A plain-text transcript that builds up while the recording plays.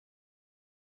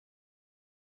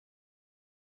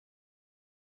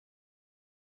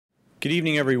Good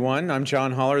evening, everyone. I'm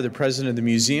John Holler, the president of the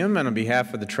museum, and on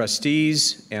behalf of the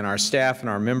trustees and our staff and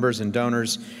our members and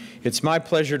donors, it's my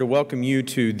pleasure to welcome you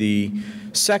to the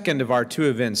second of our two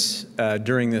events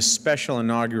during this special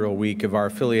inaugural week of our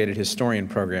affiliated historian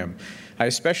program. I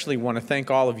especially want to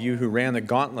thank all of you who ran the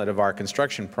gauntlet of our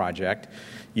construction project.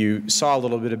 You saw a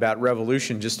little bit about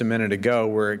Revolution just a minute ago.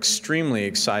 We're extremely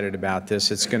excited about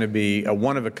this. It's going to be a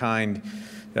one-of-a-kind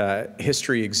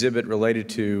history exhibit related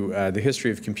to the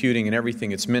history of computing and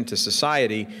everything it's meant to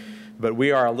society, but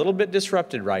we are a little bit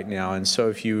disrupted right now, and so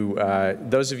if you,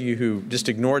 those of you who just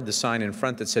ignored the sign in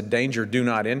front that said "Danger, do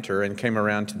not enter" and came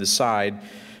around to the side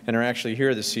and are actually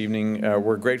here this evening,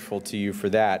 we're grateful to you for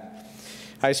that.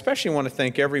 I especially want to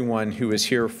thank everyone who is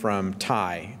here from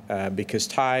TIE, because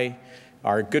TIE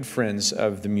are good friends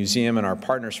of the museum and our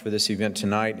partners for this event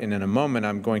tonight, and in a moment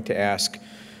I'm going to ask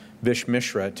Vish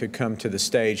Mishra to come to the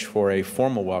stage for a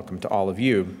formal welcome to all of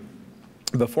you.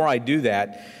 Before I do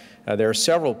that, there are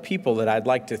several people that I'd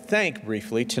like to thank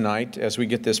briefly tonight as we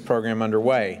get this program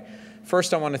underway.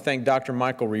 First, I want to thank Dr.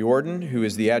 Michael Riordan, who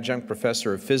is the adjunct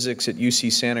professor of physics at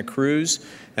UC Santa Cruz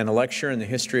and a lecturer in the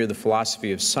history of the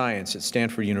philosophy of science at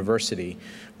Stanford University.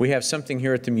 We have something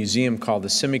here at the museum called the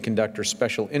Semiconductor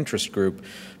Special Interest Group.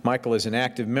 Michael is an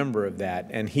active member of that,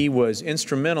 and he was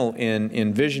instrumental in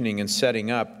envisioning and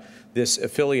setting up this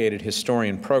affiliated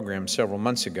historian program several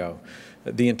months ago.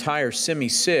 The entire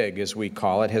Semi-Sig, as we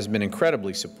call it, has been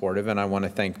incredibly supportive, and I want to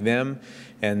thank them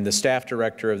and the staff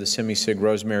director of the Semi-Sig,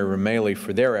 Rosemary Romali,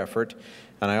 for their effort.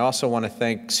 And I also want to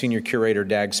thank Senior Curator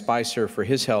Dag Spicer for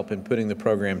his help in putting the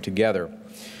program together.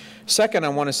 Second, I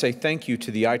want to say thank you to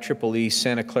the IEEE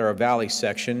Santa Clara Valley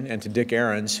section and to Dick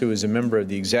Ahrens, who is a member of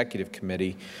the executive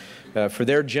committee, for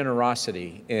their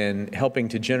generosity in helping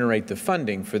to generate the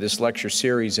funding for this lecture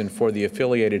series and for the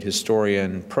affiliated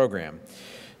historian program.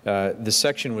 The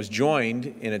section was joined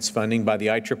in its funding by the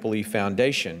IEEE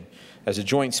Foundation as a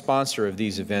joint sponsor of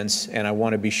these events, and I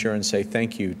want to be sure and say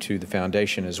thank you to the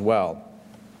foundation as well.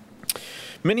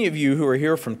 Many of you who are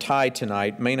here from TIE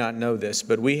tonight may not know this,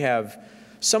 but we have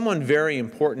someone very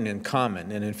important in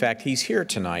common, and in fact he's here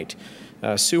tonight,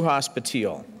 Suhas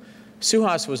Patil.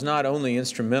 Suhas was not only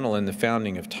instrumental in the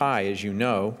founding of TIE, as you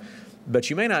know,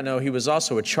 but you may not know he was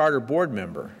also a charter board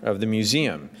member of the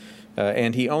museum.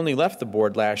 And he only left the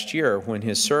board last year when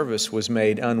his service was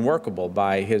made unworkable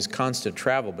by his constant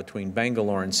travel between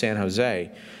Bangalore and San Jose,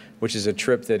 which is a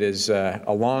trip that is a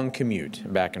long commute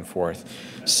back and forth.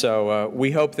 So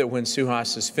we hope that when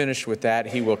Suhas is finished with that,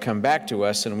 he will come back to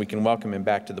us and we can welcome him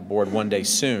back to the board one day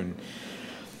soon.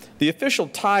 The official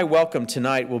TIE welcome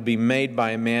tonight will be made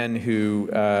by a man who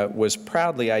was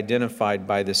proudly identified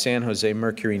by the San Jose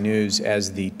Mercury News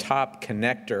as the top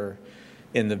connector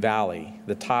in the valley,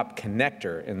 the top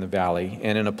connector in the valley,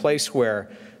 and in a place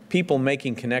where people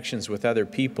making connections with other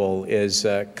people is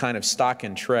kind of stock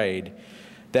in trade.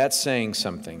 That's saying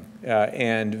something.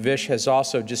 And Vish has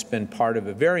also just been part of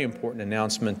a very important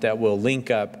announcement that will link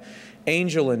up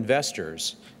angel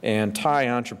investors and TIE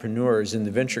entrepreneurs in the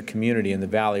venture community in the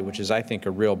Valley, which is, I think,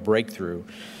 a real breakthrough.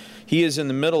 He is in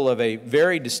the middle of a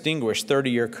very distinguished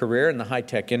 30-year career in the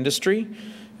high-tech industry.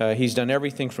 He's done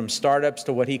everything from startups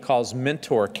to what he calls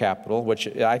mentor capital, which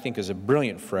I think is a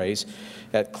brilliant phrase,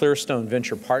 at Clearstone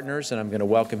Venture Partners, and I'm going to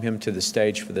welcome him to the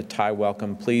stage for the TIE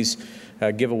welcome. Please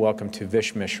give a welcome to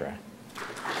Vish Mishra.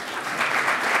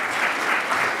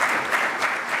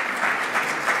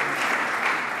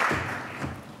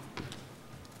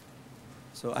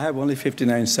 So I have only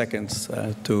 59 seconds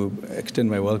to extend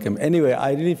my welcome. Anyway,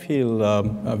 I really feel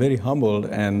very humbled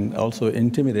and also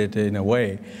intimidated in a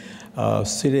way,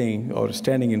 sitting or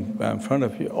standing in front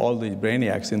of all these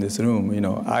brainiacs in this room, you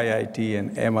know, IIT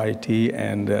and MIT,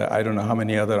 and I don't know how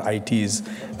many other ITs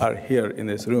are here in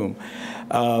this room.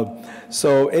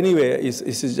 So anyway, it's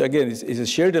a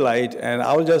sheer delight, and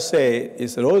I'll just say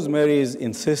it's Rosemary's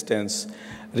insistence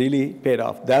really paid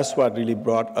off. That's what really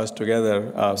brought us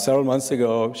together. Several months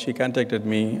ago, she contacted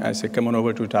me. I said, come on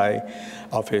over to TIE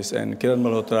office. And Kiran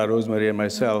Malhotra, Rosemary, and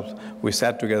myself, we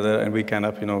sat together and we kind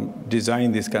of, you know,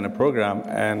 designed this kind of program.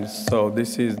 And so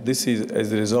this is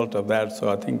as a result of that. So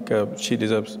I think she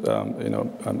deserves, you know,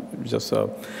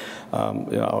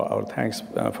 our thanks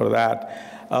for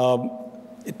that.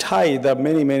 TIE, the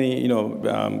many, you know,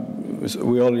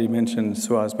 we already mentioned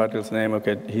Suhas Patil's name.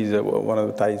 Okay, he's one of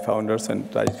the TIE founders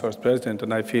and TIE's first president,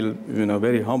 and I feel, you know,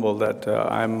 very humble that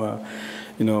I'm,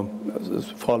 you know,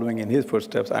 following in his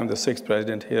footsteps. I'm the 6th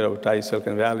president here of TIE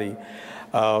Silicon Valley.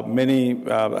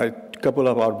 A couple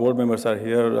of our board members are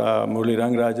here, Murli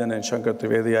Rangarajan and Shankar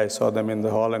Trivedi. I saw them in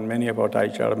the hall, and many of our TIE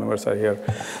charter members are here.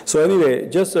 So anyway,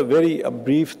 just a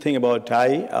brief thing about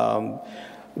TIE.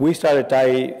 We started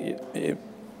TIE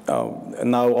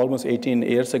now almost 18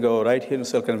 years ago, right here in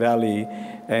Silicon Valley,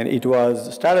 and it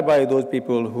was started by those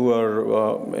people who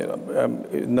are,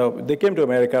 they came to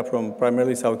America from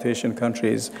primarily South Asian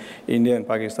countries, India and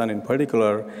Pakistan in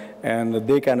particular, and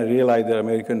they kind of realized their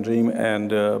American dream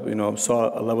and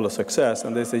saw a level of success,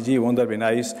 and they said, gee, won't that be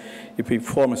nice if we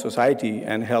form a society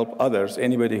and help others,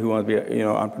 anybody who wants to be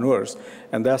entrepreneurs,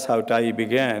 and that's how TIE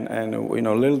began, and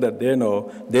little that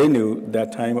they knew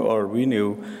that time, or we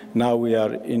knew, now we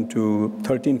are into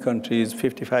 13 countries,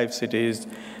 55 cities,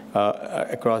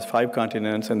 across 5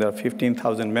 continents, and there are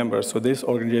 15,000 members. So this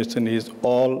organization is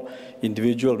all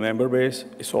individual member based,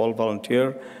 it's all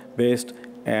volunteer based,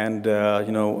 and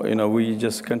we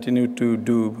just continue to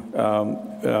do.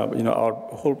 Our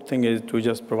whole thing is to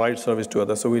just provide service to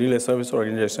others. So we really a service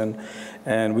organization,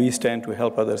 and we stand to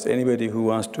help others. Anybody who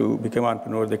wants to become an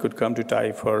entrepreneur, they could come to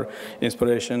TIE for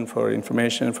inspiration, for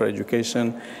information, for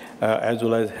education, as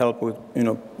well as help with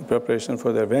preparation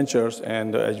for their ventures.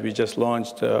 And as we just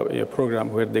launched a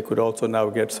program where they could also now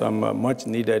get some much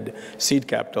needed seed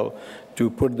capital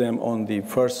to put them on the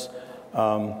first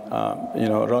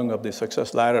rung of the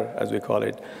success ladder, as we call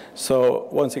it. So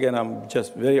once again, I'm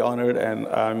just very honored, and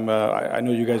I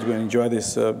know you guys are going to enjoy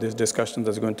this discussion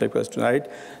that's going to take place tonight.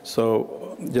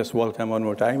 So just welcome one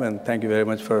more time, and thank you very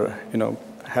much for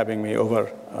having me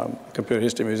over Computer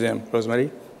History Museum.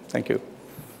 Rosemary, thank you.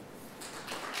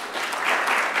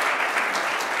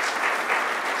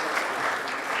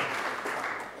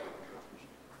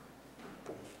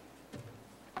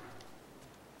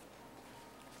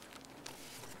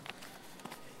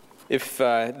 If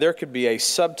there could be a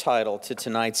subtitle to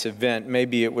tonight's event,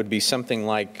 maybe it would be something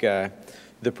like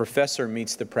The Professor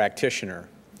Meets the Practitioner.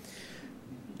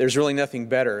 There's really nothing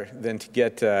better than to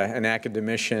get an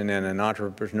academician and an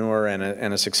entrepreneur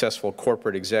and a successful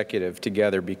corporate executive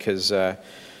together, because the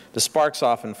sparks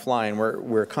often fly, and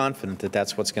we're confident that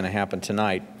that's what's going to happen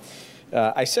tonight.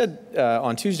 I said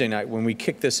on Tuesday night when we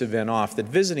kicked this event off that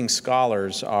visiting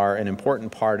scholars are an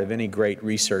important part of any great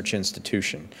research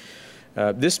institution.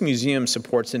 This museum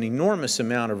supports an enormous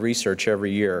amount of research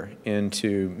every year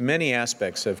into many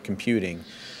aspects of computing,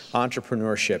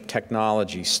 entrepreneurship,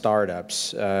 technology,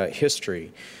 startups,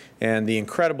 history, and the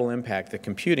incredible impact that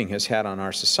computing has had on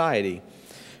our society.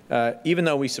 Even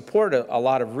though we support a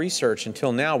lot of research,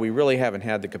 until now we really haven't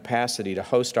had the capacity to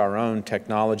host our own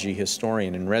technology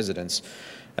historian in residence.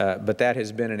 But that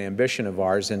has been an ambition of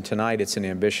ours, and tonight it's an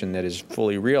ambition that is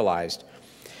fully realized.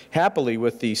 Happily,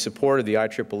 with the support of the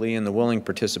IIIE and the willing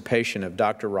participation of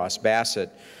Dr. Ross Bassett,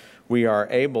 we are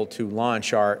able to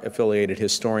launch our affiliated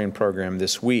historian program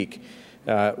this week.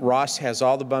 Ross has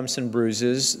all the bumps and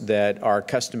bruises that are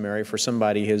customary for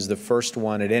somebody who's the first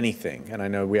one at anything. And I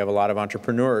know we have a lot of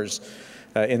entrepreneurs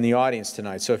in the audience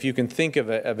tonight. So if you can think of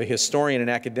a historian and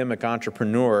academic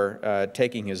entrepreneur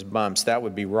taking his bumps, that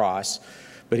would be Ross.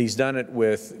 But he's done it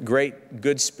with great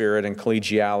good spirit and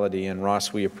collegiality, and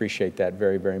Ross, we appreciate that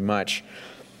very, very much.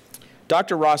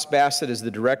 Dr. Ross Bassett is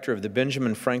the director of the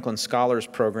Benjamin Franklin Scholars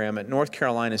Program at North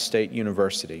Carolina State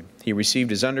University. He received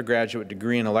his undergraduate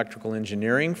degree in electrical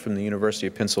engineering from the University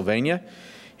of Pennsylvania,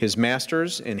 his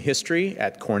master's in history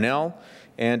at Cornell,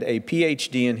 and a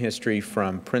PhD in history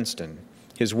from Princeton.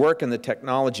 His work in the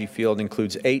technology field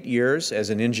includes 8 years as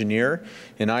an engineer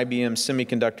in IBM's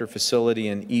semiconductor facility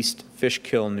in East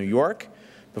Fishkill, New York,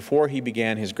 before he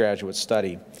began his graduate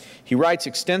study. He writes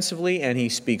extensively, and he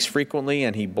speaks frequently,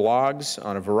 and he blogs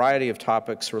on a variety of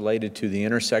topics related to the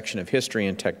intersection of history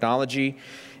and technology,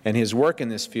 and his work in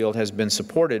this field has been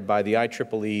supported by the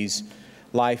IIIE's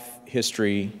Life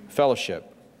History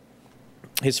Fellowship.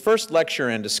 His first lecture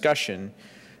and discussion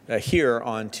here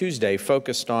on Tuesday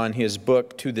focused on his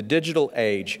book, To the Digital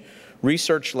Age,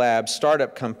 Research Labs,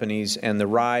 Startup Companies, and the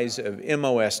Rise of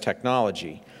MOS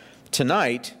Technology.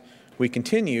 Tonight, we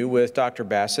continue with Dr.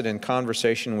 Bassett in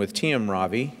conversation with T.M.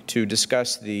 Ravi to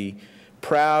discuss the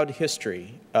proud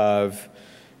history of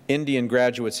Indian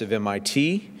graduates of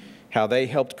MIT, how they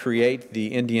helped create the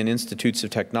Indian Institutes of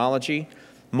Technology,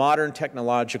 modern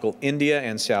technological India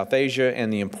and South Asia,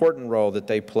 and the important role that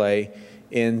they play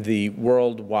in the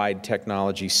worldwide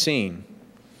technology scene.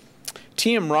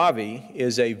 T.M. Ravi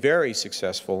is a very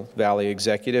successful Valley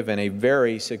executive and a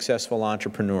very successful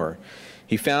entrepreneur.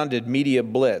 He founded Media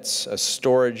Blitz, a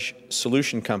storage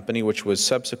solution company which was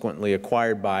subsequently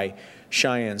acquired by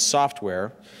Cheyenne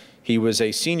Software. He was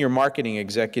a senior marketing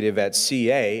executive at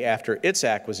CA after its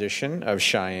acquisition of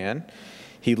Cheyenne.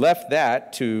 He left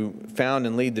that to found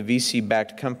and lead the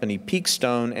VC-backed company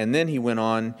Peakstone, and then he went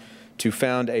on to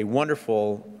found a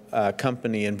wonderful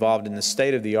company involved in the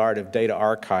state-of-the-art of data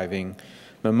archiving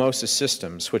Mimosa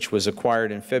Systems, which was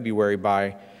acquired in February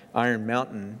by Iron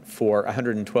Mountain for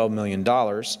 $112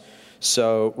 million.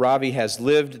 So Ravi has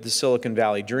lived the Silicon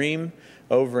Valley dream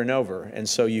over and over. And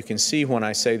so you can see when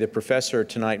I say the professor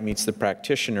tonight meets the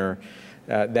practitioner,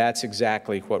 that's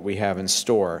exactly what we have in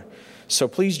store. So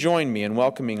please join me in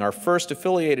welcoming our first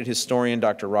affiliated historian,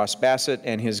 Dr. Ross Bassett,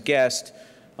 and his guest,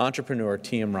 entrepreneur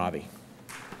T.M. Ravi.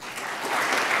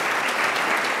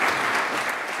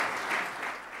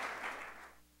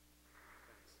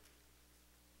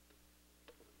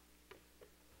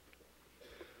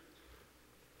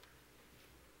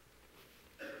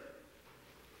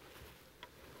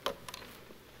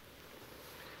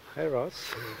 Hi,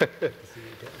 Ross.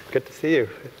 Good to see you.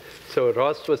 So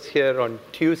Ross was here on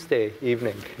Tuesday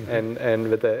evening, and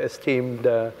with an esteemed,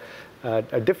 a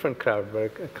different crowd,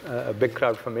 a big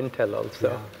crowd from Intel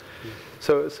also. Yeah.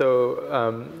 So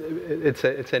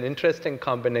it's an interesting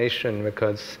combination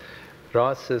because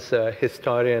Ross is a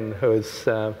historian who's,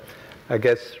 I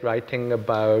guess, writing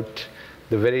about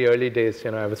the very early days.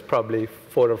 You know, I was probably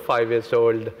 4 or 5 years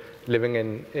old, living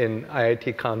in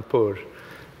IIT Kanpur.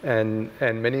 And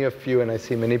many of you, and I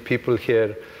see many people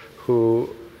here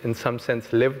who, in some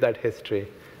sense, live that history,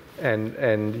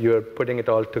 and you're putting it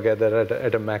all together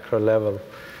at a macro level.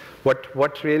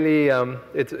 What really,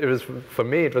 it was, for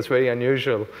me, it was very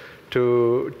unusual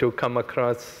to come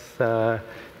across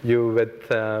you with,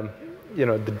 you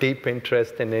know, the deep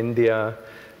interest in India,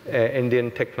 Indian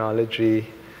technology,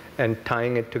 and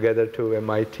tying it together to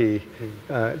MIT.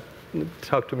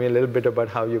 Talk to me a little bit about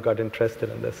how you got interested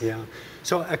in this. Yeah.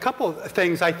 So a couple of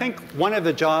things. I think one of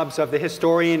the jobs of the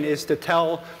historian is to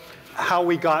tell how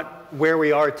we got where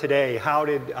we are today. How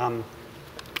did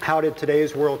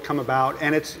today's world come about?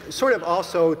 And it's sort of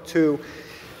also to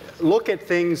look at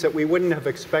things that we wouldn't have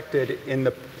expected in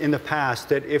the past.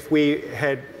 That if we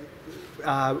had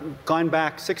gone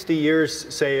back 60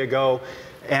 years, say, ago,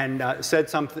 and said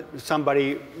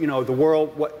somebody, you know, the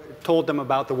world, told them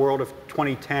about the world of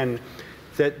 2010,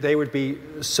 that they would be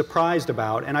surprised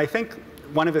about. And I think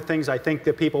one of the things I think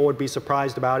that people would be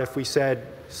surprised about if we said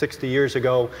 60 years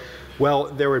ago, well,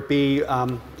 there would be,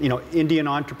 you know, Indian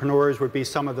entrepreneurs would be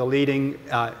some of the leading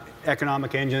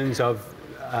economic engines of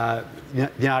the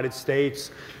United States.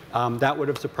 That would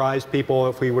have surprised people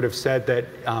if we would have said that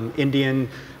Indian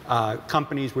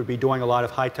companies would be doing a lot of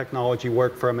high technology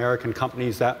work for American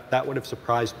companies. That would have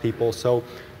surprised people. So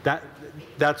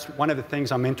that's one of the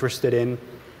things I'm interested in.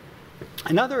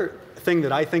 Another thing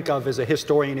that I think of as a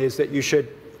historian is that you should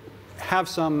have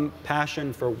some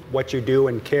passion for what you do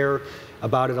and care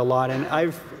about it a lot. And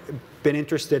I've been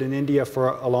interested in India for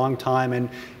a long time, and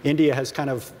India has kind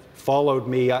of followed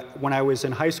me. When I was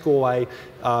in high school, I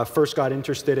first got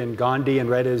interested in Gandhi and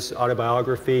read his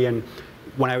autobiography. And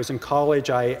when I was in college,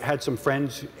 I had some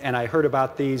friends, and I heard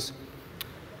about these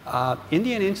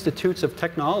Indian Institutes of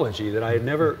Technology that I had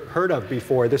never heard of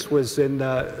before. This was in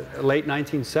the late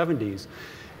 1970s.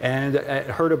 And I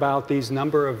heard about these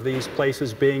number of these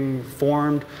places being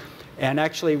formed. And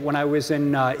actually, when I was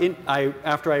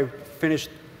after I finished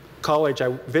college, I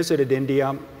visited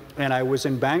India, and I was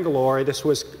in Bangalore. This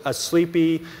was a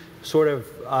sleepy sort of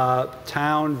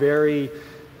town, very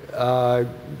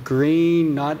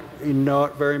green, not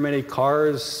very many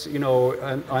cars, you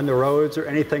know, on the roads or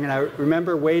anything. And I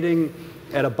remember waiting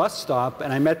at a bus stop,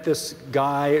 and I met this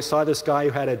guy, saw this guy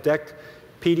who had a DEC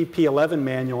PDP-11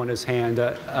 manual in his hand,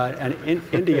 an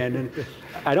Indian. And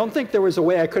I don't think there was a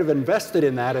way I could have invested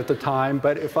in that at the time,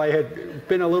 but if I had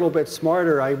been a little bit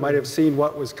smarter, I might have seen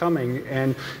what was coming.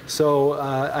 And so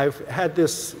I've had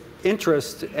this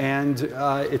interest, and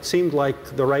it seemed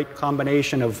like the right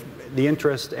combination of the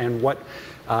interest and what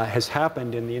has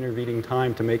happened in the intervening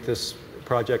time to make this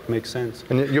project make sense.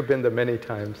 And you've been there many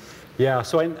times. Yeah,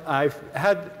 so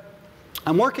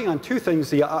I'm working on two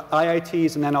things, the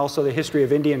IITs and then also the history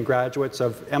of Indian graduates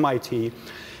of MIT.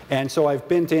 And so I've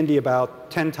been to India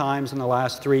about 10 times in the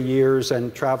last 3 years,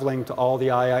 and traveling to all the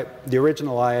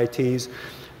original IITs,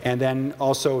 and then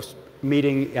also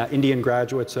meeting Indian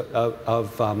graduates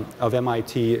of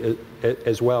MIT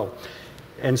as well.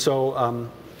 And so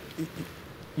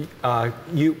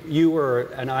you were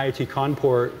an IIT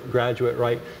Kanpur graduate,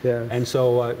 right? Yeah. And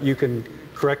so you can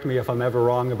correct me if I'm ever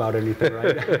wrong about anything,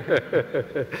 right?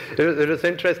 It was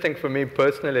interesting for me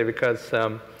personally because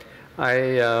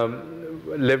I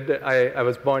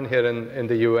was born here in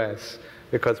the US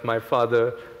because my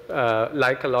father,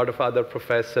 like a lot of other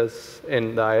professors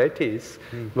in the IITs,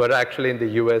 were actually in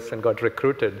the US and got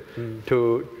recruited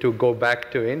to go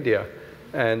back to India.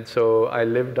 And so I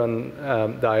lived on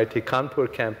the IIT Kanpur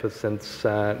campus since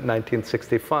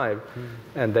 1965,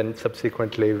 and then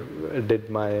subsequently did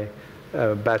my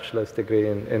bachelor's degree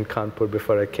in Kanpur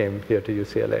before I came here to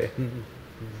UCLA.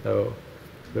 So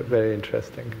very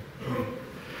interesting.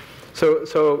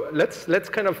 So let's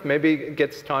kind of maybe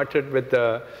get started with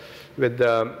the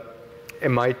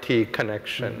MIT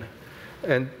connection.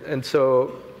 And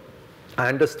so I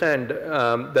understand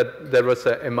that there was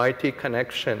a MIT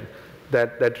connection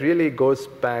that really goes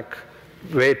back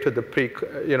way to the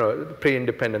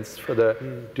pre-independence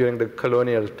during the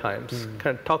colonial times.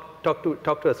 Kind of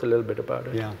talk to us a little bit about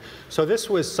it. Yeah. So this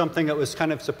was something that was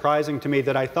kind of surprising to me,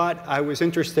 that I thought I was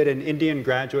interested in Indian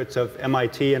graduates of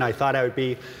MIT, and I thought I would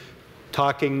be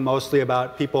talking mostly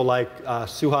about people like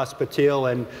Suhas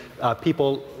Patil and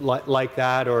people like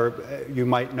that, or you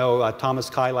might know Thomas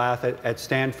Kailath at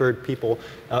Stanford, people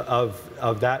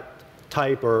of that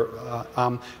type.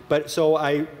 But so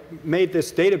I made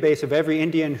this database of every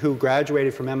Indian who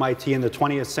graduated from MIT in the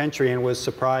 20th century, and was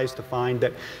surprised to find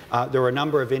that there were a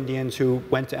number of Indians who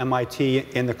went to MIT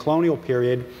in the colonial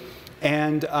period.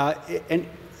 And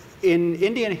in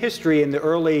Indian history in the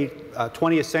early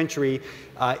 20th century,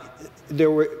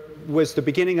 there was the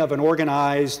beginning of an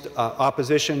organized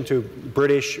opposition to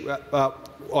British,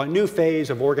 a new phase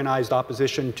of organized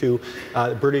opposition to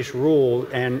British rule,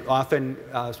 and often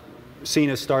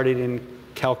seen as started in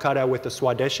Calcutta with the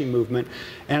Swadeshi movement.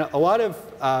 And a lot of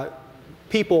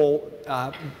people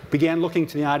began looking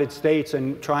to the United States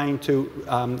and trying to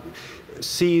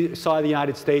saw the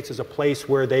United States as a place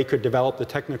where they could develop the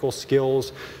technical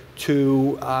skills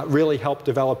to really help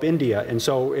develop India. And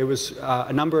so it was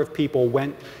a number of people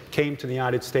came to the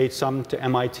United States, some to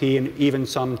MIT and even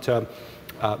some to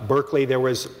Berkeley. There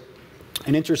was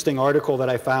an interesting article that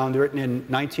I found written in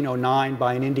 1909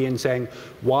 by an Indian saying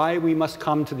why we must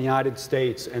come to the United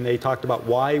States, and they talked about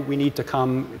why we need to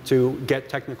come to get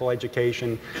technical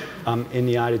education in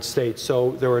the United States.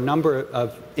 So there were a number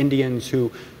of Indians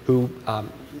who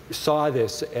saw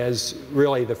this as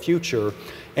really the future.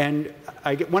 And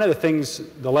one of the things,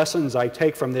 the lessons I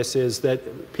take from this is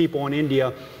that people in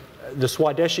India, the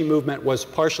Swadeshi movement was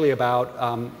partially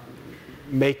about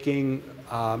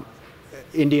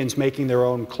Indians making their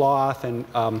own cloth and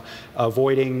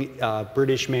avoiding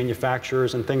British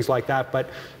manufacturers and things like that. But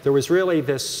there was really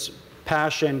this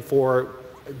passion for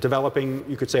developing,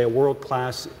 you could say, a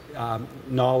world-class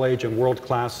knowledge and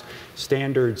world-class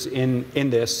standards in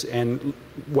this. And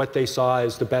what they saw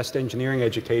as the best engineering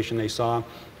education they saw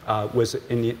was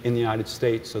in the United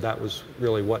States. So that was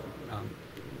really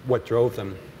what drove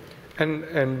them.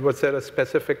 And was there a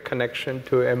specific connection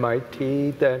to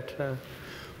MIT that?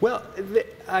 Well,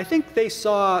 I think they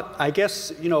saw, I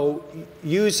guess,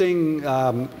 using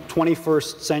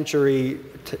 21st century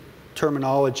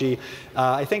terminology,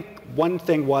 I think one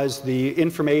thing was the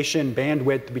information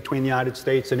bandwidth between the United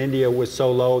States and India was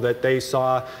so low that they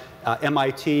saw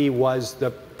MIT was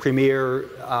the premier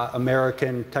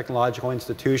American technological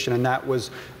institution, and that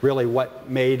was really what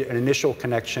made an initial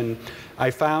connection. I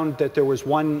found that there was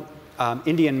one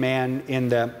Indian man in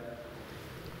the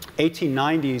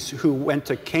 1890s who went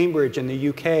to Cambridge in the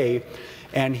UK,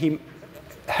 and he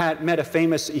had met a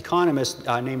famous economist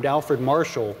named Alfred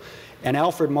Marshall. And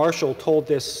Alfred Marshall told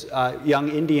this young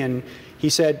Indian, he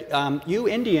said, you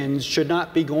Indians should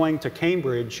not be going to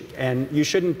Cambridge, and you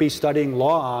shouldn't be studying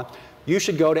law. You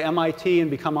should go to MIT and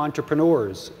become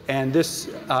entrepreneurs. And this,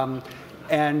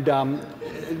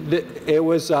 it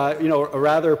was a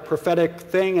rather prophetic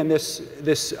thing, and this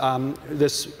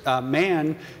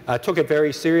man took it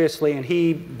very seriously, and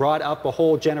he brought up a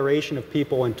whole generation of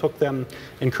people and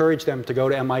encouraged them to go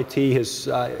to MIT, his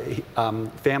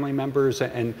family members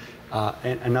and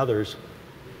others.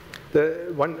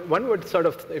 One would sort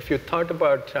of, if you thought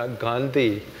about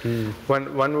Gandhi,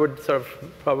 one would sort of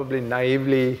probably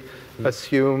naively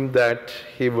assume that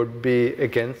he would be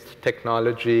against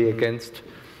technology, against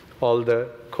all the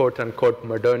quote-unquote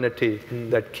modernity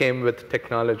that came with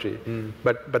technology.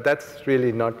 But that's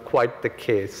really not quite the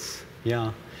case.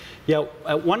 Yeah. Yeah,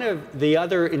 one of the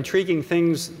other intriguing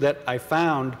things that I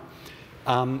found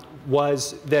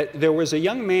was that there was a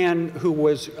young man who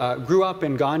grew up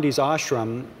in Gandhi's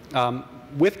ashram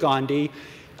with Gandhi,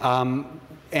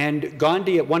 and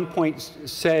Gandhi at one point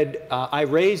said, I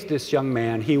raised this young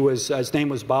man. His name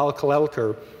was Bal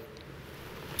Kalelkar,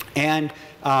 and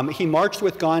he marched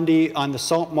with Gandhi on the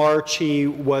Salt March. He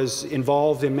was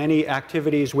involved in many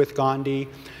activities with Gandhi,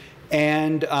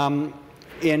 and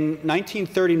in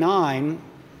 1939,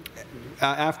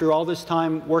 after all this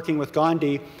time working with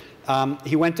Gandhi,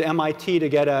 he went to MIT to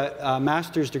get a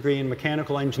master's degree in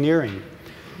mechanical engineering.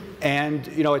 And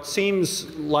it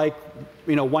seems like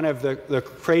one of the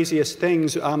craziest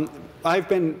things. I've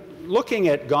been looking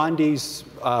at Gandhi's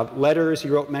letters. He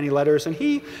wrote many letters, and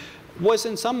he was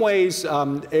in some ways,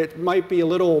 it might be a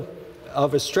little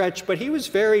of a stretch, but he was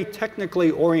very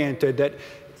technically oriented. That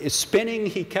spinning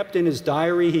he kept in his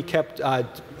diary. He kept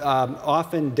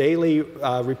often daily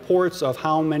reports of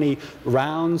how many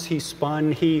rounds he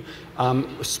spun. He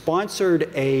sponsored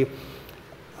a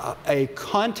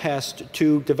contest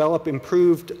to develop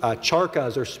improved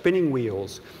charkas or spinning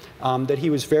wheels. That he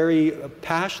was very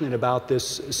passionate about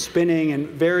this spinning and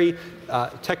very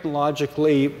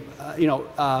technologically,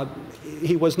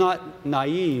 he was not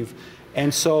naive.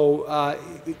 And so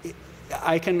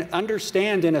I can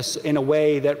understand in a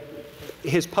way that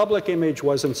his public image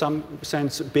was in some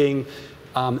sense being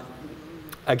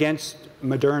against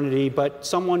modernity, but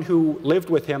someone who lived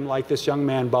with him, like this young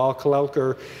man, Bal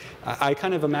Kalelkar, I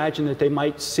kind of imagine that they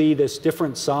might see this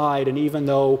different side, and even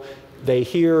though they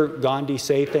hear Gandhi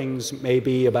say things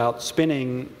maybe about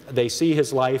spinning, they see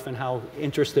his life and how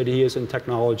interested he is in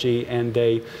technology, and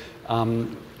they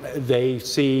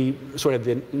see sort of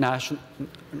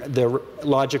the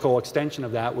logical extension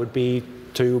of that would be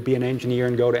to be an engineer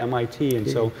and go to MIT, and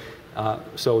so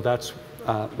that's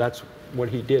what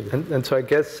he did. And so I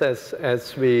guess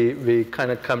as we kind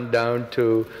of come down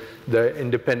to the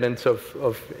independence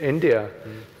of India,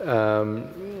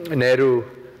 Nehru,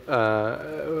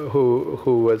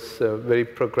 who was very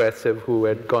progressive, who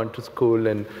had gone to school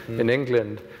in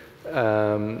England,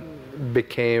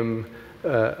 became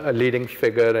a leading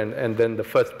figure and then the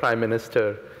first prime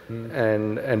minister,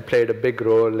 and played a big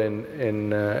role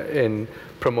in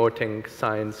promoting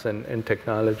science and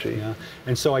technology. Yeah.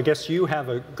 And so I guess you have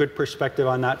a good perspective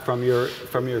on that from your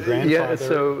grandfather. Yeah.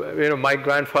 So my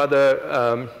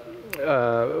grandfather,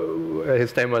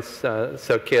 his name was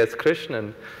Sir K.S.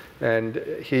 Krishnan, and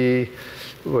he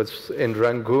was in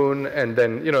Rangoon, and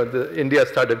then India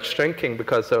started shrinking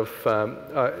because of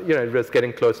it was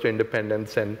getting close to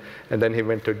independence, and then he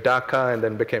went to Dhaka, and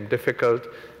then became difficult,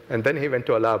 and then he went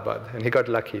to Allahabad, and he got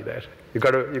lucky there. You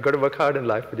got to work hard in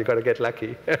life, but you got to get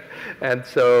lucky. And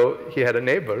so he had a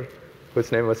neighbor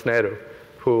whose name was Nehru,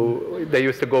 who they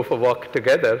used to go for a walk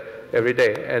together every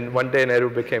day. And one day Nehru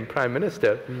became prime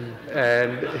minister,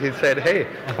 and he said, hey,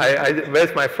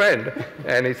 where's my friend?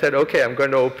 And he said, okay, I'm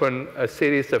going to open a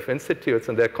series of institutes,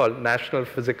 and they're called National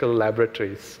Physical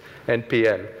Laboratories,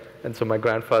 NPL. And so my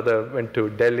grandfather went to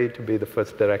Delhi to be the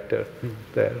first director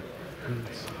there.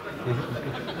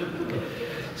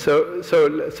 So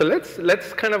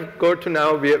let's kind of go to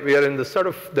now. We are in the sort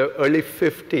of the early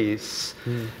 50s,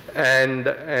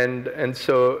 and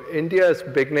so India is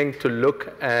beginning to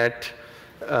look at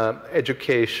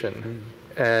education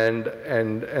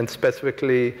and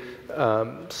specifically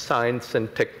science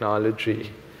and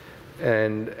technology,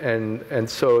 and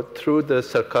so through the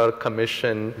Sarkar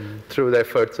Commission, through the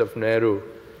efforts of Nehru,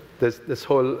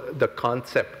 the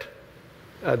concept.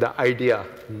 The idea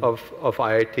of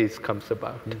IITs comes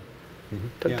about.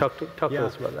 Talk to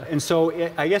us about that. And so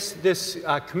I guess this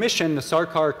commission, the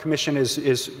Sarkar Commission,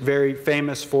 is very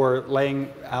famous for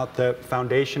laying out the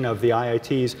foundation of the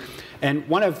IITs. And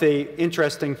one of the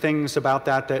interesting things about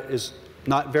that is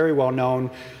not very well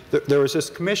known, there was this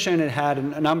commission. It had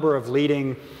a number of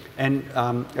leading, and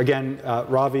again,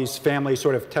 Ravi's family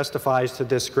sort of testifies to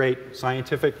this great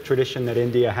scientific tradition that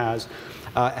India has.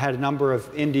 Had a number of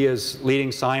India's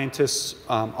leading scientists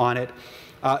on it.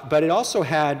 But it also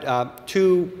had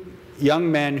two young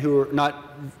men who were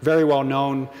not very well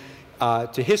known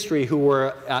to history, who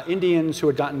were Indians who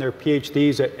had gotten their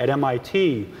PhDs at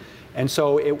MIT. And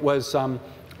so it was,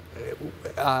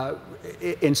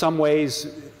 in some ways,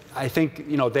 I think,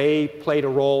 they played a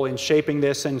role in shaping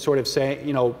this and sort of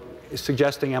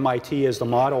suggesting MIT as the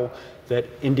model that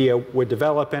India would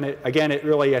develop. And it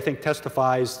really, I think,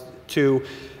 testifies to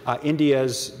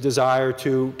India's desire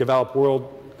to develop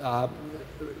world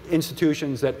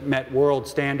institutions that met world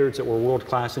standards, that were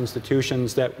world-class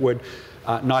institutions that would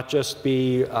not just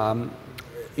be,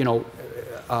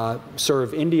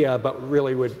 serve India, but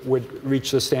really would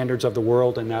reach the standards of the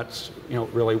world, and that's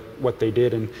really what they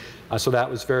did, and so that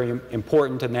was very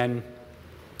important. And then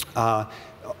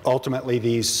ultimately,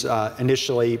 these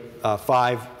initially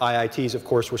 5 IITs, of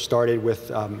course, were started with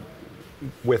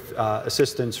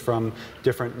assistance from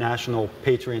different national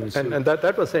patrons. And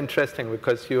that was interesting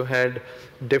because you had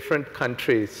different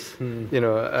countries,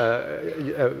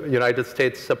 United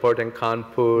States supporting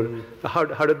Kanpur.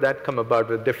 How did that come about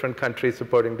with different countries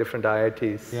supporting different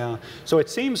IITs? Yeah, so it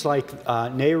seems like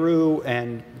Nehru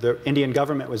and the Indian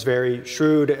government was very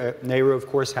shrewd. Nehru, of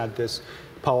course, had this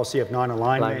policy of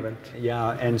non-alignment.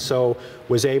 Yeah, and so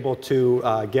was able to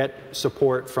get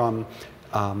support from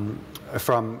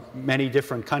from many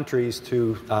different countries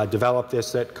to develop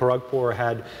this, that Kharagpur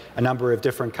had a number of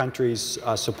different countries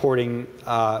supporting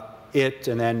it,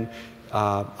 and then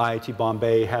IIT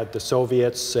Bombay had the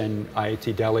Soviets, and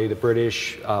IIT Delhi the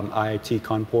British, IIT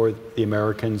Kanpur the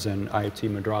Americans, and IIT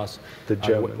Madras the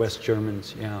Germans. West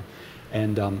Germans, yeah.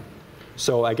 And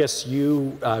so I guess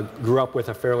you grew up with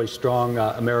a fairly strong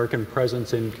American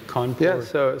presence in Kanpur. Yeah,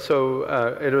 so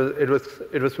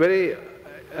it was very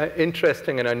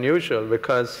interesting and unusual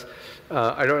because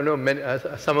I don't know,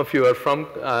 some of you are from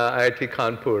IIT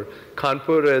Kanpur.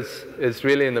 Kanpur is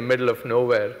really in the middle of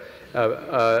nowhere,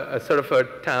 a sort of a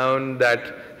town that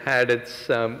had it's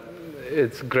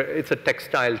a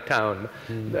textile town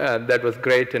that was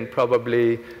great in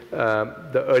probably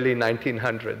the early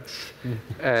 1900s.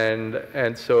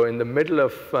 And so in the middle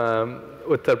of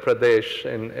Uttar Pradesh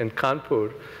in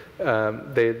Kanpur,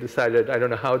 they decided, I don't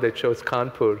know how they chose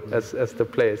Kanpur as the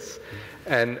place.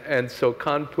 And so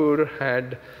Kanpur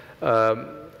had,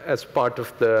 as part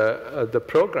of the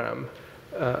program,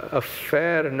 a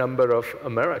fair number of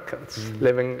Americans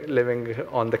living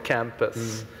on the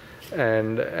campus.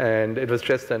 And it was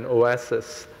just an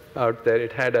oasis out there.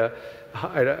 It had a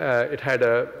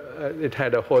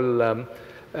whole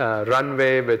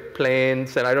runway with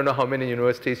planes, and I don't know how many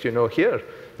universities you know here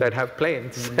that have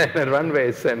planes and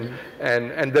runways, and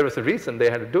there was a reason they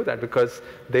had to do that, because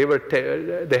they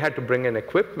had to bring in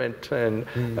equipment and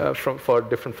for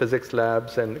different physics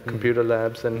labs and computer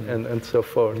labs and so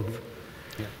forth.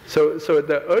 Yeah. So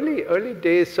the early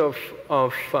days of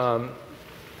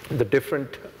the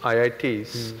different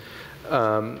IITs,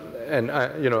 and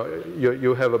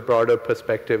you have a broader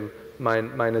perspective.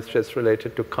 Mine is just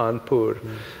related to Kanpur.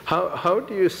 How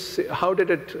do you see, how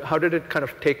did it kind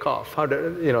of take off? How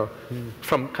did,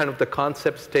 from kind of the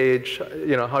concept stage,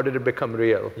 how did it become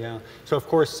real? Yeah. So of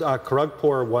course,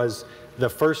 Kharagpur was the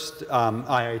first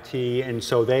IIT, and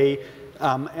so they,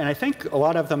 and I think a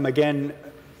lot of them, again,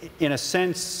 in a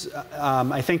sense,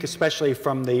 I think especially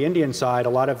from the Indian side, a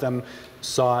lot of them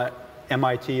saw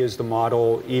MIT as the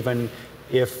model, even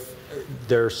if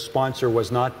their sponsor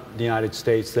was not the United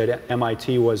States, that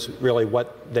MIT was really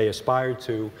what they aspired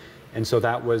to. And so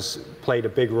that played a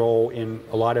big role in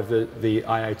a lot of the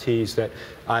IITs. That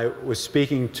I was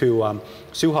speaking to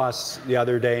Suhas the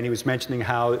other day, and he was mentioning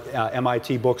how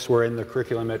MIT books were in the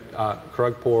curriculum at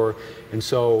Kharagpur, and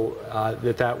so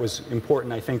that was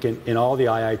important, I think, in all the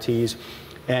IITs.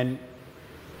 And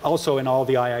also in all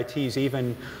the IITs,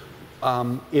 even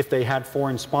if they had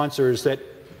foreign sponsors, that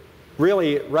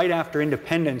really right after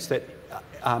independence, that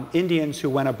Indians who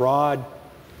went abroad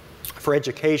for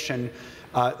education,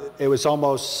 it was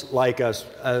almost like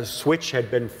a switch had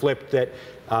been flipped, that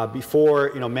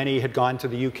before, many had gone to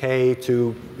the UK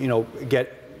to,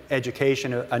 get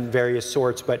education on various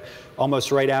sorts, but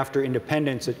almost right after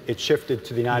independence, it shifted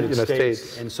to the United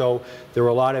States. And so there were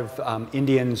a lot of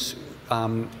Indians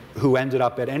who ended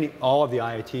up at all of the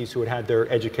IITs who had their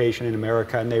education in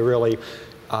America, and they really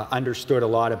understood a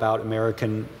lot about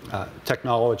American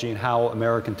technology and how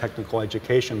American technical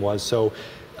education was. So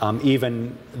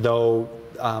even though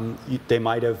they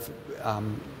might have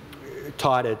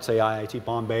taught at, say, IIT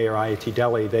Bombay or IIT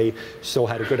Delhi, they still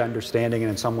had a good understanding and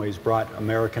in some ways brought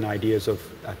American ideas of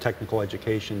technical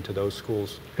education to those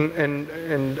schools. And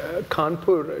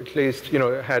Kanpur, at least,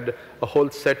 had a whole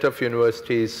set of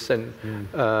universities and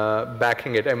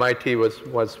backing it. MIT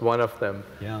was one of them,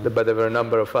 but there were a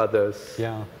number of others.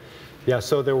 Yeah, yeah.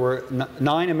 So there were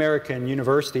 9 American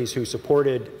universities who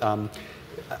supported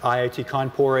IIT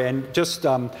Kanpur, and just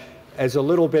as a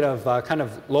little bit of kind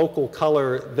of local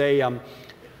color, they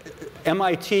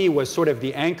MIT was sort of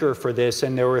the anchor for this,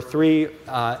 and there were 3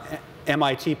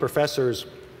 MIT professors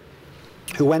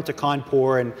who went to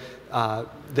Kanpur, and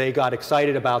they got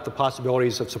excited about the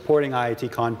possibilities of supporting IIT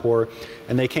Kanpur,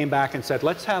 and they came back and said,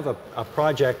 let's have a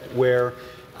project where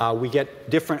we get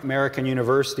different American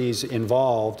universities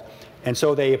involved. And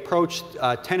so they approached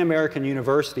 10 American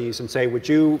universities and say, would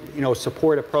you,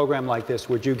 support a program like this?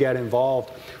 Would you get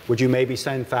involved? Would you maybe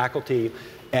send faculty?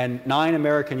 And 9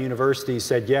 American universities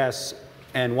said yes,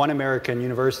 and 1 American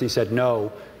university said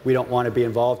no, we don't want to be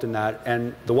involved in that.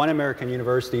 And the 1 American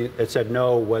university that said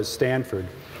no was Stanford.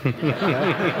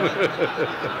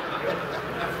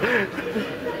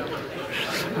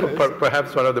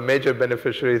 Perhaps one of the major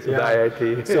beneficiaries of the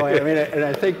IIT. So I mean, and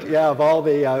I think, of all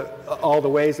the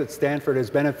ways that Stanford has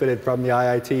benefited from the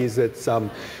IITs, it's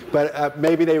but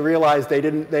maybe they realized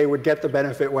they would get the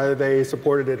benefit whether they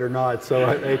supported it or not. So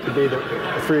it could be the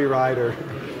free rider.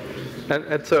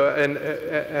 And so,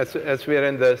 as we are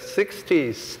in the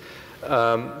 60s,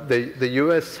 the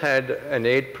US had an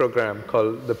aid program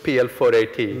called the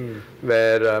PL480,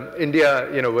 where India,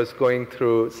 was going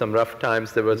through some rough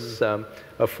times. There was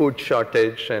a food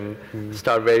shortage and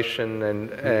starvation,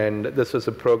 and this was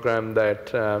a program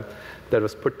that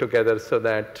was put together so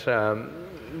that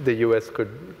the US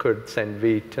could send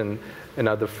wheat and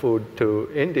other food to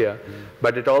India.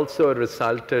 But it also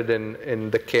resulted in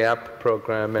the KAP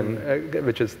program,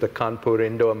 which is the Kanpur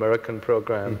Indo-American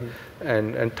program.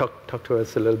 And talk to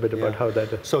us a little bit about how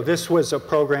that is. So this was a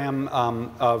program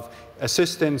of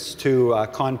assistance to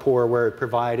Kanpur, where it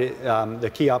provided the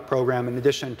KIOP program, in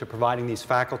addition to providing these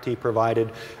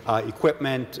faculty-provided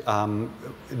equipment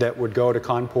that would go to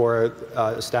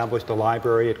Kanpur, establish the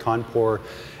library at Kanpur,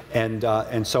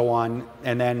 and so on.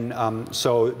 And then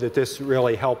so that this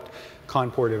really helped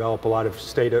Kanpur develop a lot of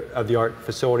state-of-the-art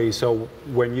facilities. So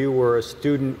when you were a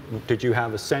student, did you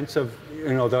have a sense of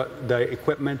the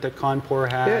equipment that Kanpur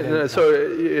had? Yeah, so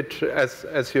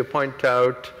as you point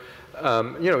out,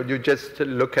 you just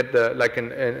look at like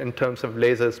in terms of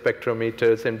laser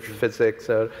spectrometers in physics,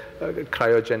 or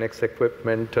cryogenics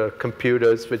equipment, or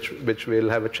computers, which we'll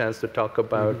have a chance to talk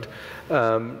about.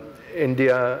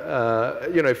 India,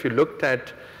 if you looked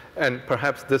at, and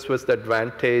perhaps this was the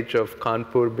advantage of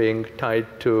Kanpur being tied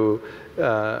to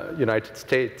United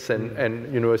States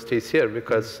and universities here,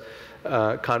 because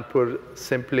Kanpur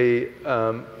simply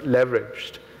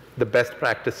leveraged the best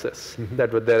practices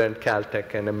that were there in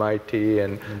Caltech and MIT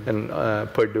and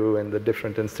Purdue and the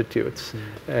different institutes.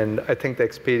 And I think the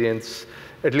experience,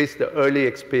 at least the early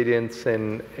experience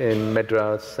in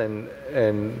Madras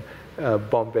and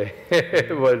Bombay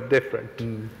were different.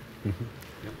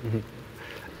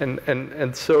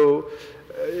 And so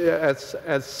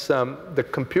as the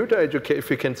computer education, if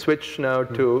we can switch now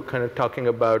to kind of talking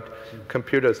about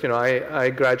computers, I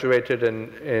graduated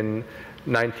in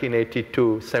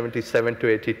 1982, 77 to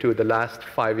 82, the last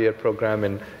 5-year program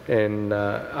in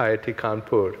IIT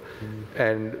Kanpur.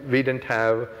 And we didn't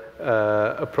have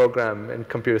a program in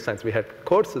computer science. We had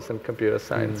courses in computer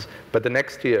science. But the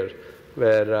next year,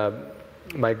 where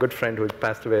my good friend who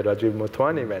passed away, Rajiv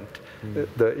Motwani, went,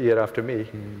 the year after me,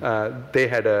 they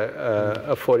had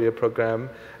a 4-year program,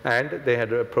 and they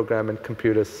had a program in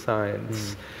computer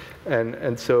science.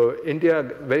 And so India,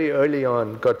 very early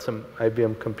on, got some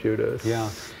IBM computers. Yeah.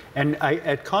 And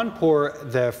at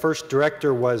Kanpur, the first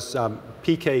director was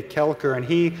P.K. Kelkar, and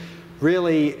he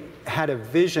really had a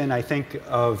vision, I think,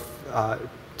 of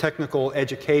technical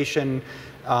education,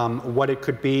 what it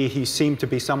could be. He seemed to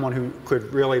be someone who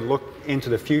could really look into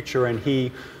the future, and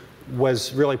he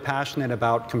was really passionate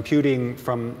about computing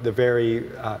from the very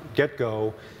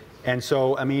get-go. And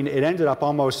so, I mean, it ended up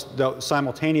almost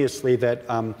simultaneously that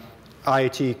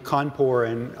IIT Kanpur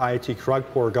and IIT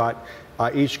Kharagpur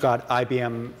each got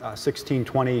IBM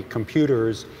 1620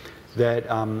 computers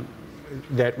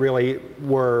that really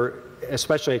were,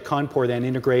 especially at Kanpur, then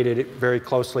integrated very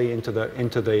closely into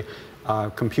the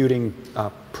computing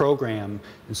program,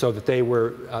 and so that they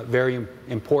were very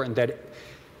important. That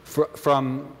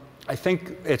from I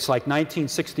think it's like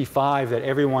 1965 that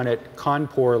everyone at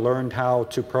Kanpur learned how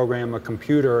to program a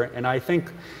computer, and I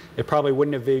think it probably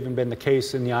wouldn't have even been the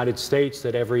case in the United States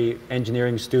that every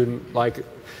engineering student, like,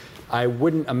 I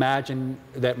wouldn't imagine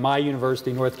that my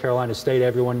university, North Carolina State,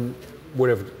 everyone would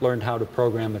have learned how to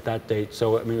program at that date.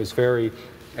 So, I mean, it was very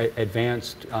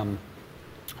advanced.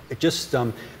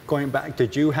 Going back,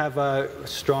 did you have a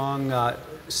strong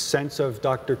sense of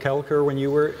Dr. Kelkar when you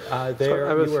were there? So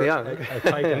I was young. A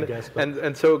type, I guess.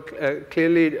 And so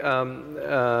clearly,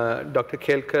 Dr.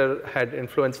 Kelkar had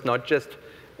influence not just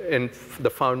in the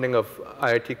founding of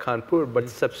IIT Kanpur, but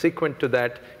subsequent to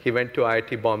that, he went to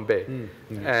IIT Bombay.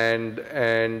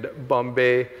 And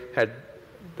Bombay had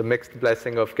the mixed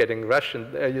blessing of getting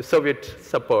Russian, Soviet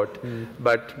support,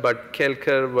 but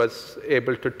Kelkar was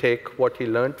able to take what he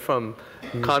learned from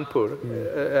Kanpur,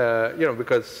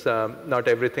 because not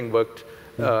everything worked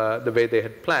the way they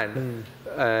had planned,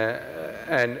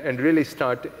 and really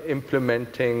start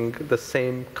implementing the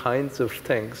same kinds of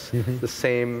things, the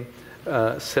same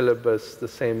syllabus, the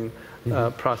same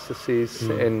processes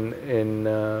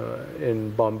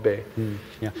in Bombay.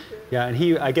 Yeah, and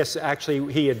he, I guess,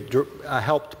 actually, he had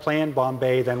helped plan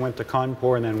Bombay, then went to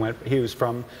Kanpur, and then he was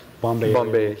from Bombay.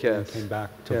 Bombay, yes. And came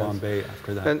back to Bombay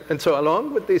after that. And so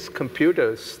along with these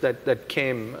computers that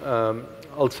came,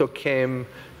 also came,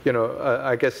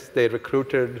 I guess they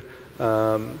recruited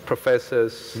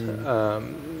professors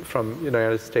from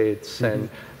United States and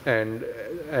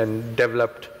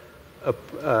developed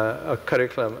a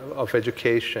curriculum of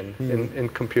education in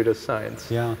computer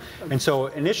science. Yeah, and so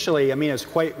initially, I mean, it's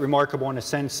quite remarkable in a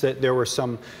sense that there were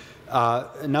some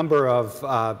a number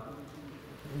of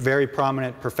very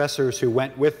prominent professors who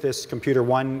went with this computer.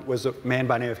 One was a man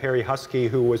by the name of Harry Huskey,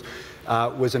 who was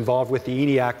involved with the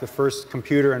ENIAC, the first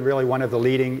computer, and really one of the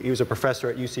leading, he was a professor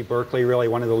at UC Berkeley, really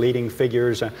one of the leading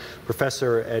figures, a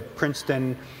professor at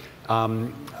Princeton.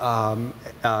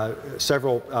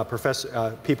 Several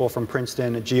people from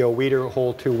Princeton, Geo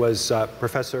Wiederholt, who was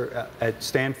professor at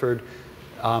Stanford,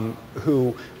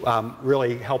 who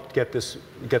really helped get this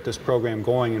program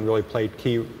going and really played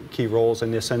key roles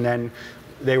in this. And then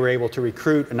they were able to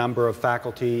recruit a number of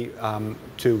faculty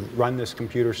to run this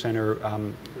computer center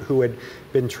who had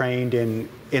been trained in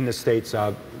the States.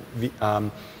 Professor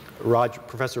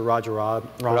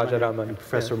Rajaraman and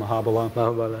Professor Mahabala.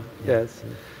 Mahabala, yes.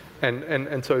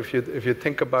 And so if you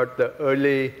think about the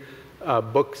early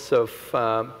books of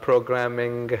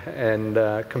programming and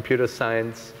computer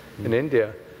science in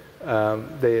India,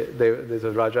 there's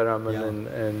a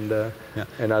Rajaraman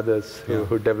and others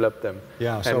who developed them.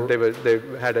 Yeah, so and they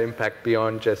had an impact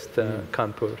beyond just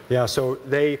Kanpur. Yeah, so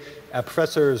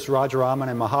Professors Rajaraman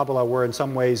and Mahabala were in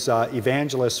some ways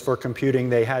evangelists for computing.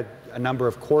 They had a number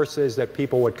of courses that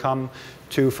people would come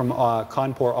to from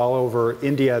Kanpur all over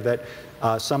India that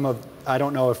I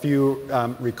don't know if you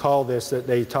recall this, that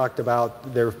they talked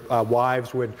about their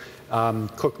wives would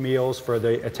cook meals for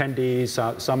the attendees.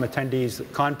 Some attendees,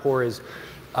 Kanpur is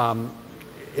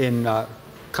in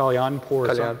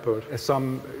Kalyanpur,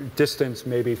 some distance,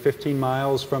 maybe 15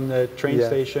 miles from the train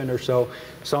station or so.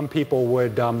 Some people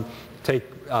would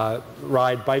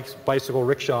ride bicycle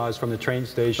rickshaws from the train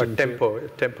station. Or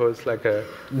tempo is like a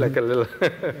little.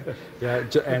 Yeah,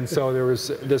 and so there was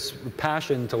this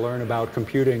passion to learn about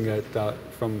computing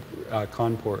from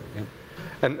Kanpur. Yeah.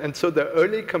 And so the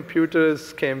early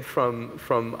computers came from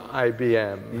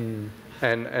IBM,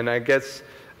 and I guess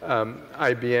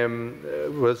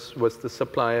IBM was the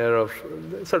supplier of,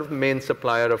 sort of main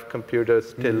supplier of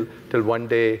computers till one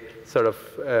day sort of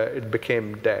it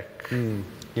became DEC.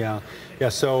 Yeah.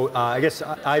 So I guess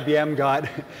IBM got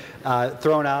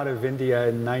thrown out of India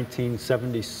in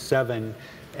 1977,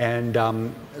 and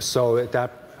so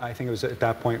I think it was at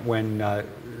that point when Kanpur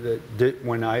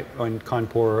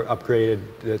upgraded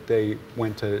that they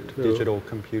went to digital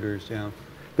computers. Yeah.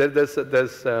 There's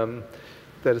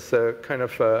a kind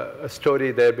of a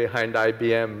story there behind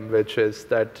IBM, which is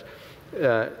that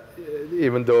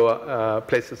even though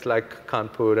places like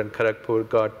Kanpur and Kharagpur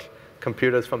got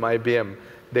computers from IBM,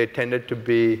 they tended to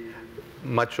be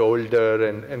much older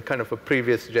and kind of a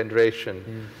previous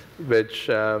generation, which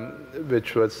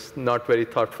was not very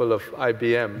thoughtful of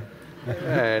IBM.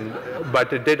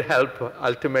 But it did help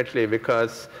ultimately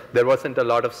because there wasn't a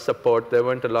lot of support, there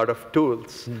weren't a lot of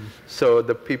tools. So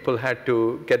the people had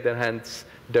to get their hands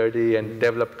dirty and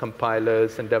develop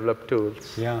compilers and develop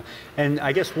tools. Yeah, and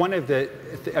I guess one of the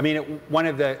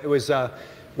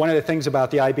things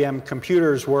about the IBM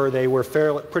computers were they were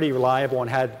pretty reliable and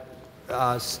had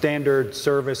standard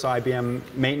service. IBM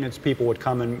maintenance people would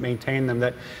come and maintain them.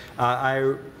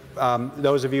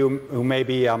 Those of you who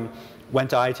maybe went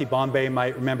to IIT Bombay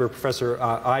might remember Professor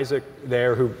Isaac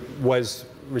there, who was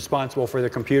responsible for the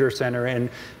computer center, and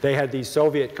they had these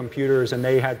Soviet computers, and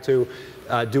they had to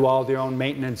do all their own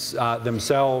maintenance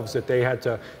themselves, that they had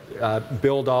to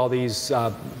build all these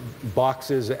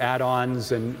boxes,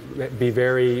 add-ons, and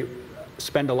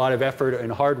spend a lot of effort in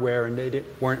hardware, and they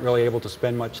weren't really able to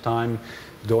spend much time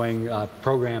doing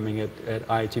programming at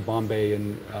IIT Bombay,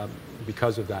 and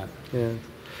because of that. Yeah.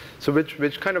 So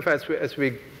which kind of, as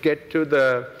we get to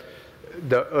the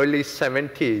early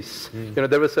 70s, you know,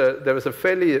 there was a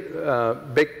fairly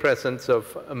big presence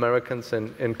of Americans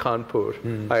in Kanpur,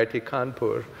 IIT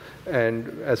Kanpur, and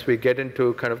as we get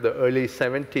into kind of the early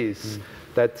 70s,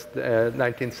 that's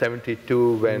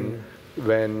 1972 when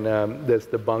there's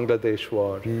the Bangladesh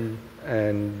war,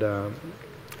 and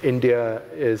India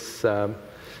is, I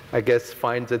guess,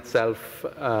 finds itself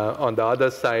on the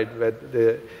other side where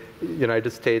the United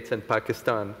States and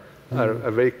Pakistan are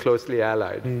very closely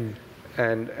allied.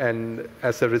 And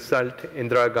as a result,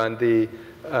 Indira Gandhi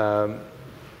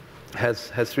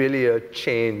has really a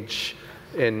change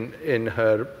in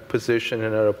her position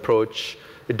and her approach.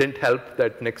 It didn't help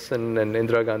that Nixon and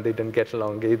Indira Gandhi didn't get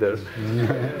along either,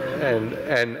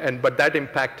 but that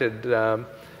impacted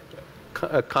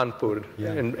Kanpur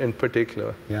in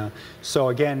particular. Yeah. So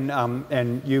again,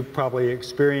 and you probably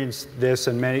experienced this,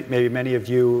 and maybe many of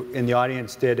you in the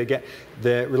audience did. Again,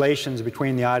 the relations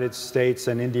between the United States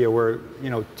and India were,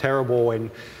 terrible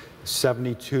in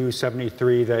 '72,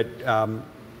 '73. That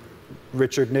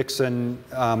Richard Nixon,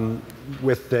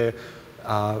 with the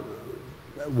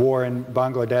war in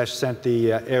Bangladesh sent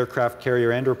the aircraft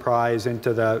carrier Enterprise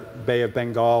into the Bay of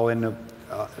Bengal in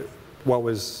what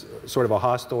was sort of a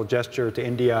hostile gesture to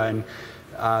India, and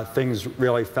things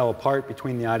really fell apart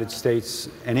between the United States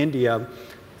and India.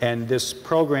 And this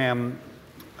program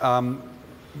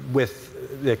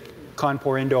with the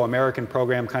Kanpur Indo-American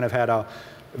program kind of had a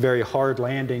very hard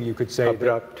landing, you could say.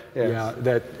 Abrupt, yes. Yeah,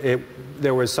 that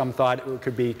there was some thought it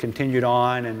could be continued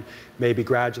on and maybe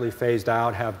gradually phased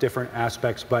out, have different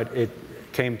aspects, but it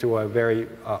came to a very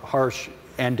harsh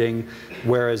ending,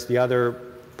 whereas the other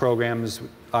programs,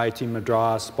 IIT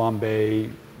Madras, Bombay,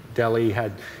 Delhi,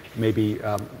 had maybe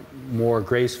more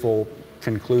graceful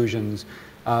conclusions.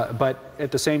 But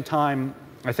at the same time,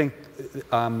 I think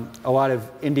a lot of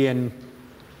Indian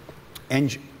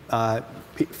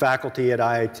faculty at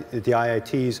the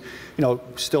IITs,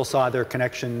 still saw their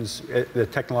connections, the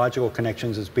technological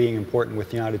connections, as being important with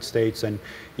the United States. And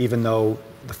even though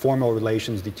the formal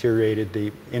relations deteriorated,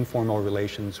 the informal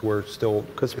relations were still,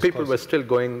 because people were still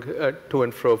going to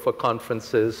and fro for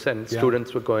conferences, and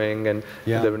students were going, and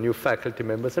there were new faculty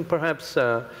members, and perhaps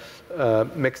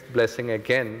mixed blessing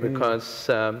again, because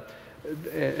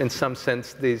in some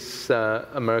sense, these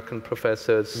American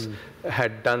professors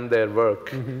had done their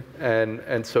work,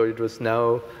 and so it was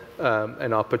now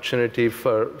an opportunity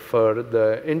for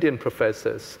the Indian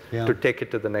professors to take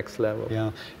it to the next level.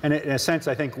 Yeah, and in a sense,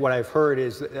 I think what I've heard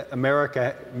is that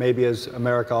America, maybe as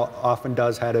America often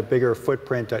does, had a bigger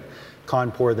footprint at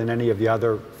Kanpur than any of the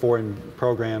other foreign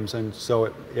programs, and so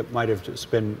it might have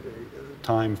just been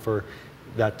time for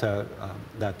that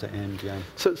to end. Yeah.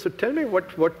 So tell me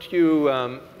what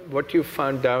you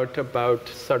found out about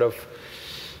sort of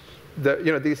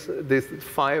these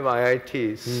 5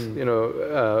 IITs,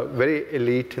 very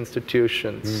elite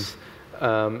institutions,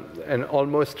 and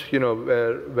almost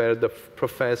where the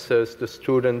professors, the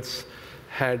students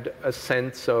had a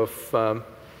sense of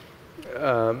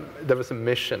there was a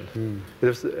mission.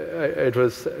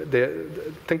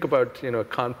 Think about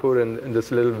Kanpur and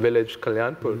this little village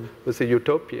Kalyanpur was a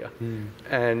utopia,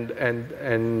 and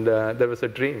there was a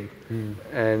dream.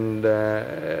 And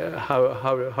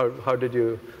how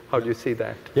do you see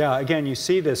that? Yeah, again, you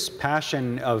see this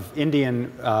passion of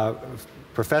Indian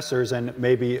professors, and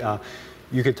maybe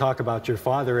you could talk about your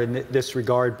father in this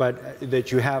regard, but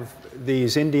that you have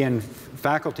these Indian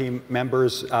faculty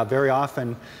members very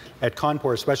often at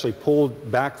Kanpur, especially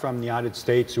pulled back from the United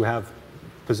States, who have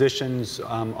positions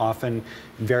often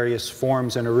in various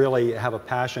forms, and really have a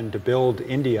passion to build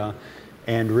India,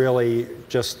 and really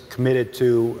just committed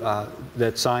to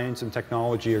that science and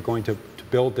technology are going to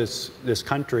build this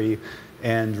country.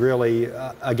 And really,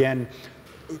 again,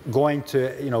 going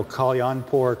to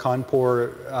Kalyanpur,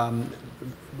 Kanpur,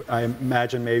 I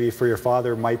imagine maybe for your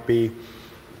father might be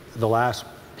the last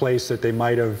place that they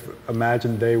might have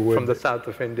imagined they would, from the south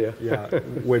of India,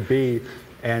 would be,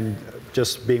 and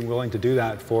just being willing to do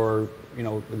that for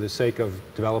the sake of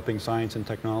developing science and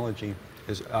technology.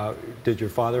 Did your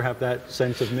father have that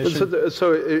sense of mission?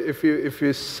 So if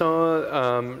you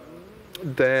saw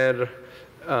there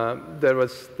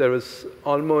was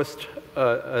almost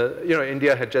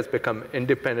India had just become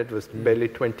independent. It was barely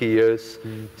 20 years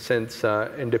since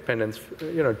independence,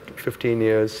 15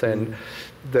 years, and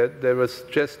there was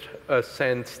just a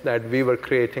sense that we were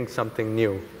creating something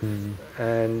new,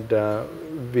 and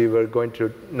we were going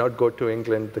to not go to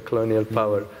England, the colonial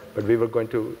power, but we were going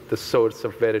to the source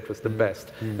of where it was the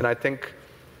best. And I think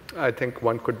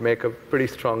one could make a pretty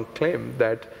strong claim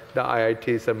that the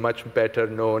IITs are much better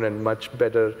known and much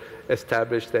better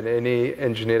established than any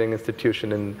engineering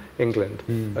institution in England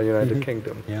or United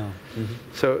Kingdom. Yeah.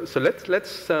 So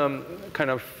let's kind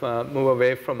of move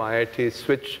away from IIT,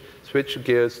 switch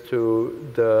gears to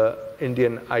the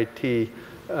Indian IT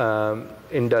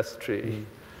industry,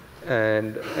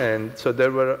 and so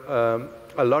there were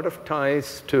a lot of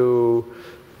ties to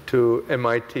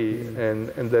MIT, and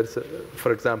there's,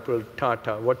 for example,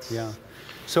 Tata.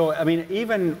 So, I mean,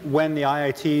 even when the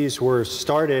IITs were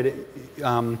started,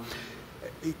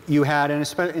 you had, and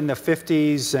especially in the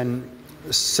 50s and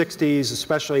 60s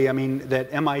especially, I mean, that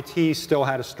MIT still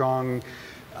had a strong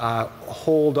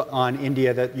hold on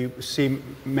India, that you see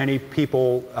many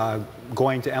people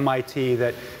going to MIT,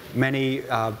 that many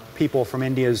people from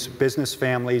India's business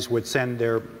families would send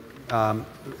their,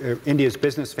 India's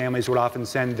business families would often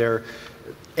send their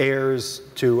heirs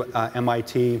to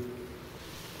MIT.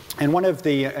 And one of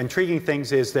the intriguing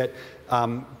things is that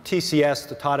TCS,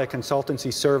 the Tata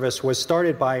Consultancy Service, was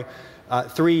started by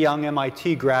 3 young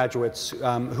MIT graduates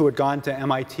who had gone to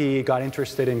MIT, got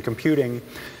interested in computing,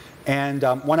 And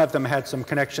one of them had some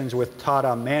connections with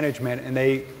Tata management, and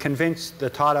they convinced the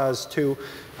Tatas to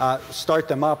start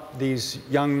them up, these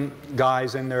young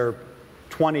guys in their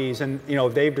 20s. And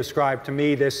they've described to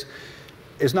me this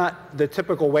is not the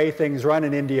typical way things run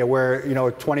in India, where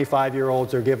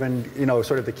 25-year-olds are given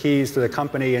sort of the keys to the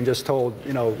company and just told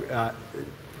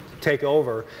take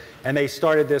over. And they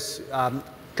started this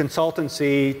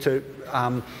consultancy to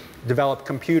develop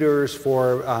computers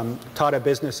for Tata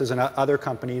businesses and other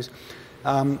companies.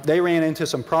 They ran into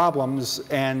some problems,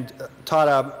 and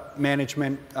Tata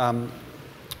management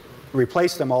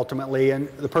replaced them ultimately, and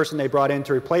the person they brought in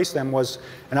to replace them was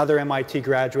another MIT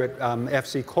graduate,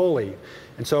 F.C. Kohli.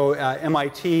 And so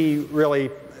MIT,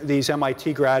 really, these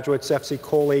MIT graduates, F.C.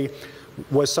 Kohli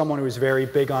was someone who was very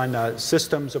big on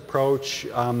systems approach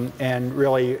and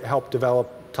really helped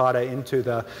develop Tata into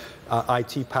the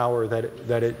IT power that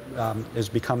it has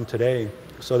become today.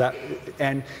 So that,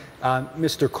 and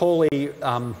Mr. Kohli,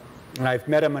 and I've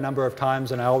met him a number of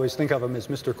times, and I always think of him as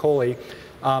Mr. Kohli,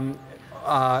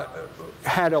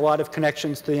 had a lot of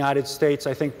connections to the United States,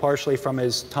 I think partially from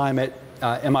his time at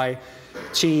MIT.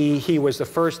 He was the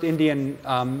first Indian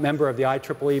member of the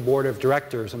IEEE Board of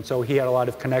Directors, and so he had a lot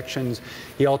of connections.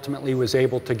 He ultimately was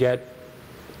able to get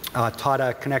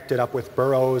Tata connected up with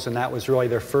Burroughs, and that was really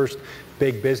their first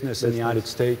big business in the United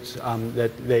States,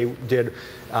 that they did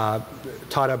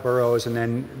Tata Burroughs and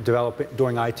then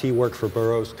doing IT work for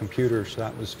Burroughs Computers. So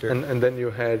that was very... And then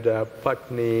you had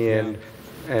Putney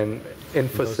and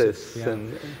Infosys. Yeah.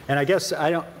 And I guess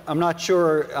I'm not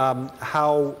sure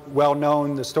how well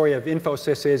known the story of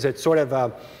Infosys is. It's sort of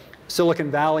a Silicon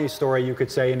Valley story, you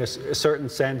could say, in a certain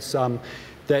sense,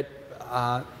 that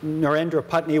Narendra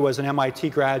Putney was an MIT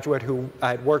graduate who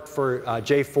had worked for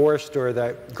Jay Forrester,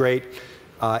 the great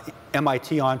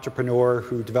MIT entrepreneur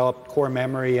who developed core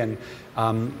memory and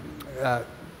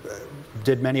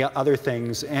did many other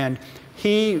things. And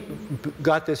he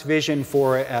got this vision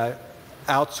for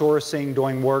outsourcing,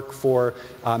 doing work for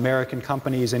American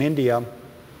companies in India.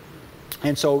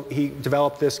 And so he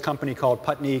developed this company called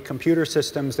Putney Computer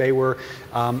Systems. They were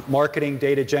marketing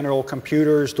Data General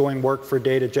computers, doing work for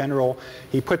Data General.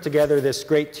 He put together this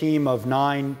great team of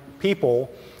 9 people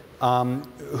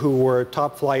who were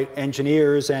top flight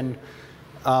engineers. And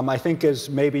I think, as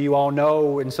maybe you all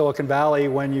know, in Silicon Valley,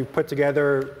 when you put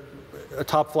together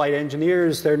top flight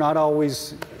engineers, they're not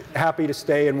always happy to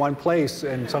stay in one place,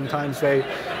 and sometimes they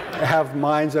have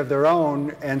minds of their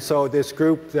own. And so this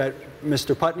group that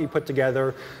Mr. Putney put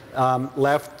together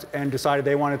left and decided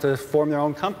they wanted to form their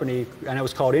own company, and it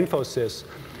was called Infosys.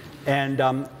 And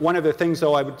one of the things,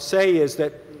 though, I would say is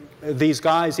that these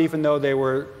guys, even though they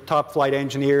were top flight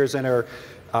engineers and are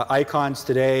icons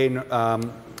today,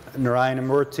 Narayana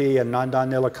Murthy and Nandan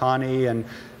Nilekani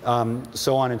and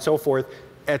so on and so forth,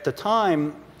 at the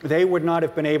time, they would not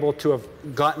have been able to have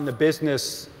gotten the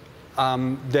business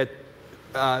that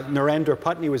Narendra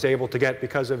Putney was able to get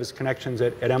because of his connections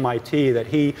at MIT, that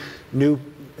he knew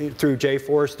through Jay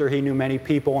Forrester. He knew many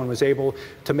people and was able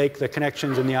to make the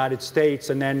connections in the United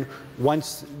States. And then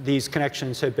once these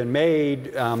connections had been made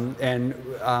and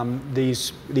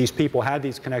these people had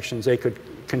these connections, they could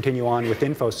continue on with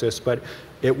Infosys. But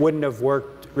it wouldn't have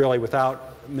worked really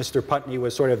without Mr. Putney.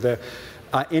 Was sort of the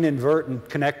inadvertent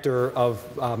connector of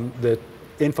the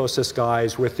Infosys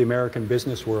guys with the American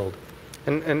business world.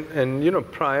 And you know,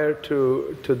 prior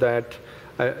to that,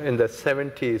 in the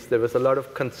 70s, there was a lot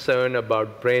of concern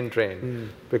about brain drain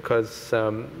because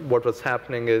what was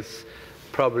happening is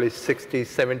probably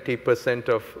 60–70%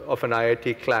 of an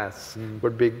IIT class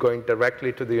would be going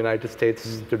directly to the United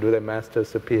States to do their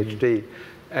master's or PhD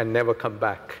and never come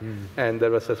back. And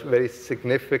there was a very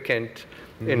significant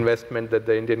investment that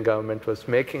the Indian government was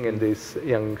making in these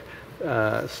young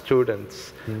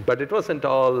students. But it wasn't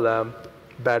all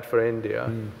bad for India.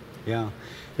 Yeah,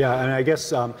 and I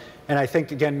guess, and I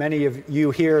think, again, many of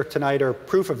you here tonight are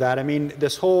proof of that. I mean,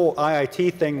 this whole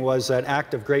IIT thing was an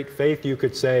act of great faith, you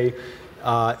could say,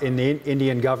 in the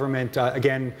Indian government.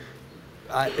 Again,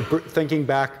 thinking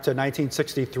back to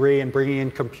 1963 and bringing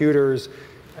in computers,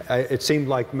 it seemed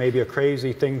like maybe a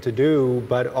crazy thing to do,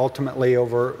 but ultimately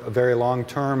over a very long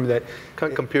term that...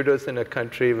 Computers in a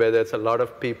country where there's a lot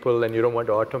of people and you don't want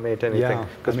to automate anything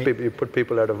because you put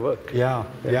people out of work. Yeah,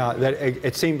 that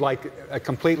it seemed like a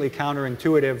completely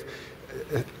counterintuitive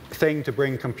thing to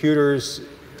bring computers,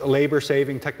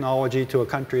 labor-saving technology to a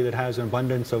country that has an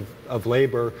abundance of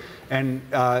labor. And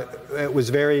it was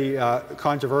very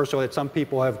controversial. That some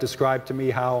people have described to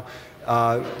me how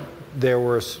there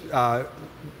were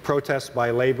protests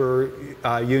by labor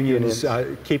unions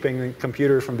keeping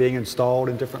computers from being installed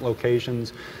in different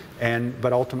locations,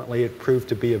 but ultimately it proved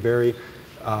to be a very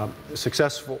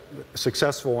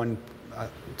successful in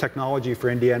technology for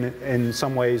India, and in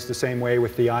some ways the same way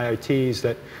with the IITs,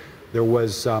 that there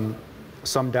was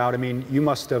some doubt. I mean, you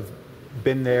must have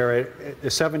been there. The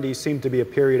 70s seemed to be a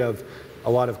period of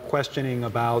a lot of questioning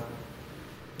about,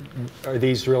 are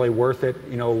these really worth it?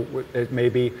 You know,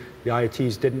 maybe the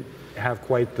IITs didn't have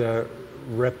quite the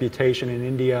reputation in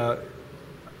India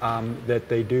that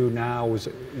they do now.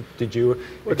 Did you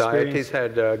Well, the IITs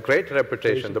had a great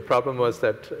reputation. The problem was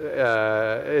that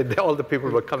all the people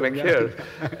were coming here.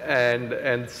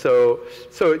 and so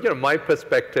you know, my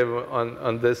perspective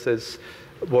on this is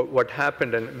what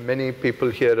happened, and many people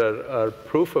here are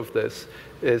proof of this,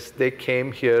 is they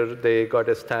came here, they got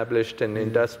established in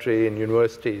industry, in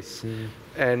universities.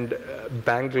 And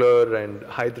Bangalore and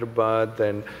Hyderabad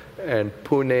and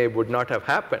Pune would not have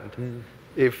happened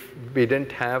if we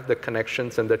didn't have the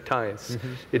connections and the ties.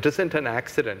 It isn't an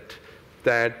accident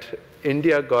that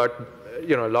India got,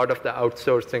 you know, a lot of the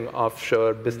outsourcing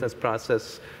offshore business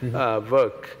process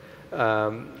work,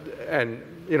 and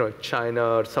you know,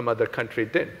 China or some other country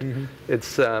didn't.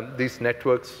 It's these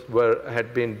networks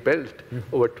had been built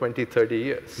over 20, 30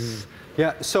 years.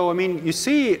 Yeah, so I mean, you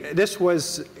see, this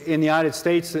was in the United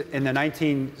States in the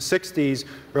 1960s,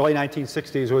 early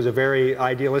 1960s was a very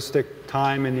idealistic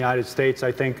time in the United States.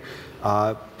 I think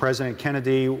President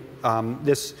Kennedy,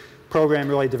 this program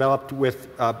really developed with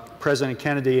President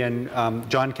Kennedy, and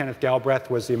John Kenneth Galbraith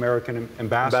was the American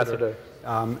ambassador.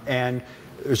 And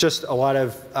there's just a lot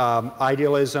of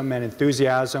idealism and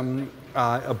enthusiasm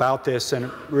about this,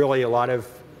 and really a lot of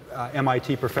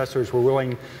MIT professors were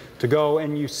willing to go.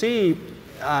 And you see,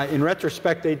 in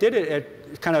retrospect, they did it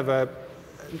at kind of a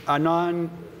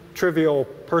non-trivial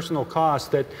personal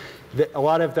cost, that a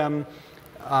lot of them,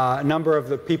 a number of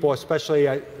the people, especially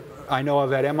I know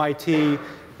of at MIT,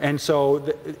 and so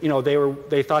you know,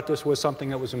 they thought this was something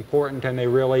that was important, and they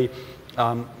really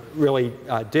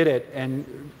did it.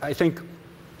 And I think,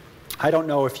 I don't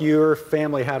know if your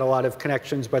family had a lot of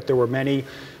connections, but there were many,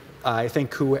 I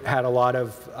think, who had a lot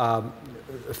of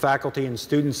faculty and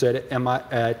students at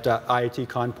IIT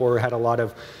Kanpur, had a lot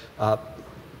of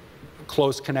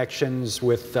close connections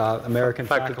with American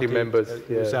faculty members.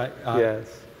 Was that,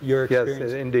 yes. Your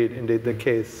experience? Yes, indeed the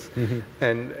case.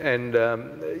 And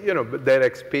you know, their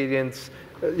experience,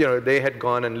 you know, they had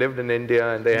gone and lived in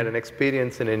India, and they had an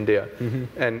experience in India,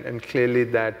 and clearly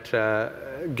that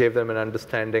gave them an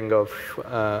understanding of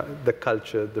the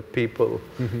culture, the people,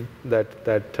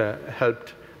 that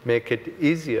helped make it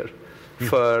easier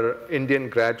for Indian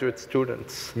graduate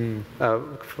students,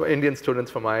 for Indian students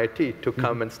from IIT to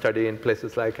come and study in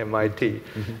places like MIT.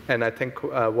 And I think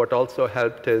what also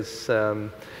helped is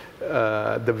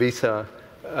the visa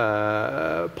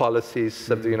policies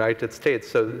of the United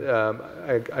States. So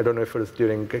I don't know if it was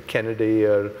during Kennedy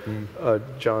or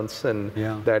Johnson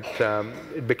that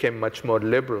it became much more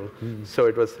liberal. So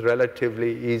it was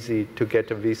relatively easy to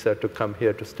get a visa to come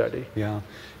here to study.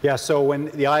 Yeah, so when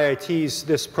the IITs,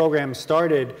 this program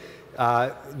started,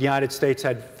 the United States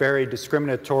had very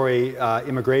discriminatory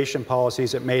immigration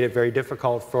policies that made it very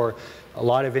difficult for a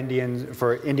lot of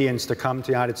Indians to come to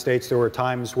the United States. There were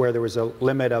times where there was a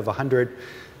limit of 100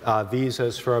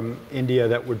 visas from India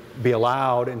that would be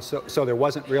allowed, and so there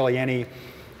wasn't really any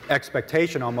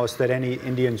expectation almost that any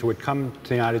Indians would come to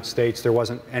the United States. There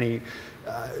wasn't any,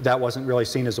 that wasn't really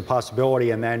seen as a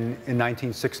possibility. And then in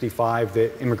 1965,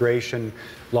 the immigration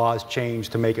laws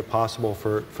changed to make it possible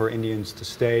for Indians to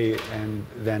stay, and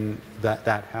then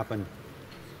that happened.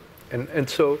 And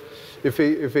so if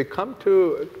we come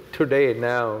to today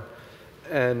now,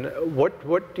 and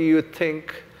what do you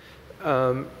think,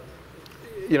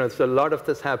 you know, so a lot of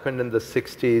this happened in the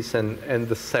 60s and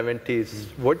the 70s.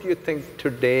 What do you think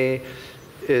today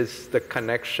is the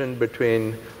connection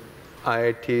between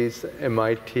IITs,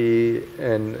 MIT,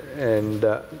 and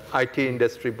IT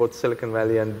industry, both Silicon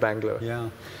Valley and Bangalore? Yeah,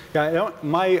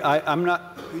 I'm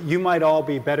not. You might all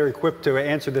be better equipped to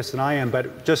answer this than I am,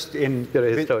 but just in. You're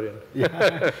a historian.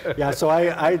 Yeah. So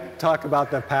I talk about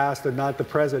the past and not the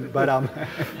present, but and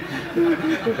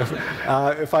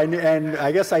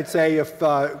I guess I'd say if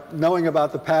knowing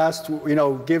about the past, you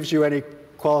know, gives you any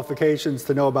qualifications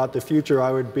to know about the future,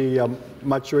 I would be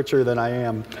much richer than I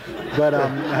am. But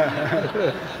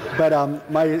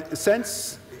my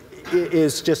sense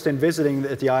is, just in visiting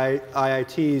at the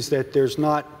IITs, that there's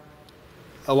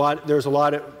a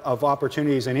lot of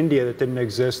opportunities in India that didn't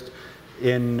exist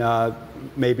in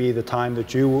maybe the time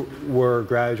that you were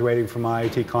graduating from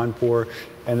IIT Kanpur,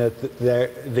 and that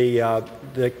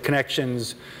the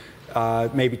connections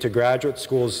maybe to graduate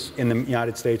schools in the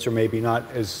United States are maybe not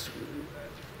as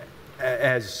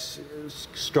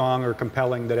strong or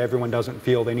compelling that everyone doesn't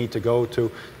feel they need to go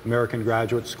to American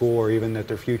graduate school, or even that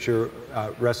their future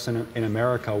rests in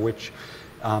America, which,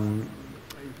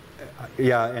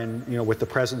 yeah, and with the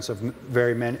presence of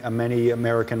many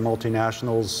American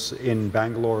multinationals in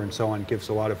Bangalore and so on, gives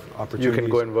a lot of opportunities. You can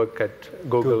go and work at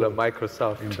Google or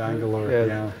Microsoft. In Bangalore,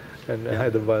 yeah. And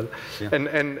Hyderabad. Yeah.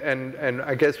 And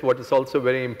I guess what is also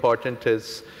very important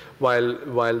is, while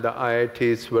the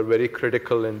IITs were very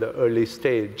critical in the early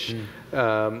stage,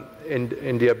 in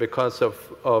India, because of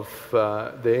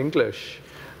the English,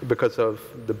 because of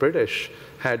the British,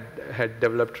 had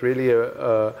developed really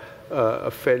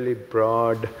a fairly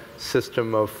broad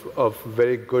system of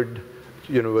very good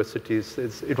universities.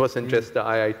 It wasn't just the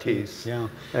IITs. Yeah.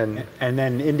 And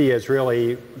then India has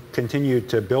really continued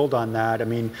to build on that. I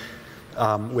mean,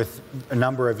 with a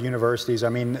number of universities. I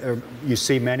mean, you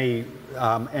see many.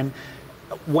 And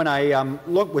when I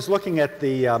was looking at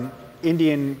the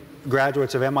Indian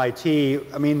graduates of MIT,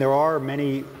 I mean, there are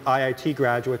many IIT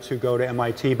graduates who go to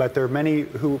MIT, but there are many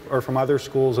who are from other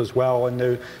schools as well.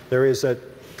 And there is a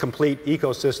complete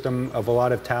ecosystem of a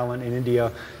lot of talent in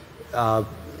India.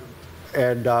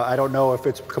 And I don't know if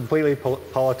it's completely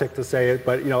politic to say it,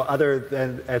 but other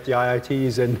than at the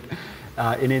IITs and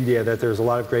in India, that there's a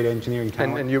lot of great engineering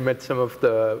talent. And you met some of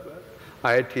the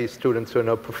IIT students who are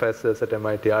now professors at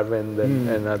MIT, Arvind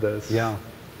and others. Yeah,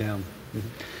 yeah.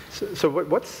 So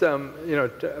what's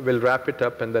we'll wrap it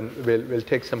up and then we'll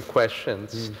take some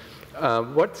questions.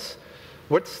 What's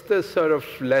the sort of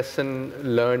lesson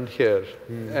learned here,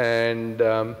 and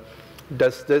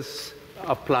does this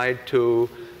apply to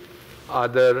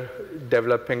other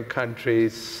developing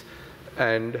countries?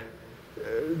 And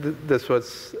this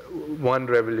was one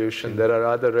revolution. There are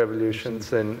other revolutions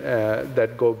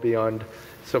that go beyond.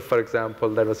 So, for example,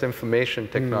 there was information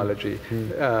technology.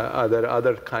 Are there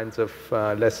other kinds of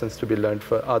lessons to be learned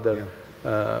for other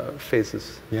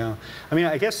phases? Yeah. I mean,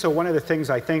 I guess so. One of the things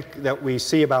I think that we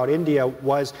see about India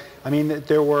was, I mean, that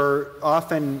there were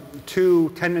often two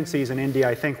tendencies in India.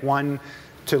 I think one,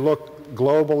 to look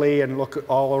globally and look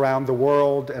all around the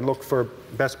world and look for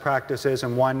best practices,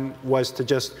 and one was to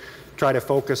just try to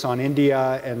focus on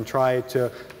India and try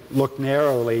to look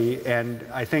narrowly. And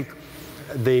I think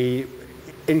the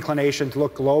inclination to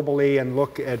look globally and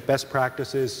look at best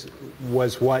practices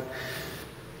was what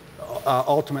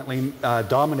ultimately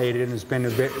dominated and has been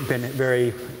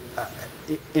very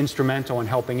instrumental in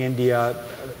helping India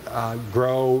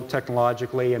grow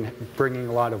technologically and bringing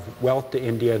a lot of wealth to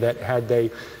India. That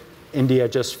had India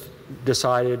just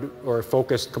decided or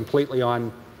focused completely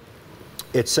on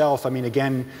itself. I mean,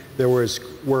 again, there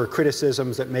were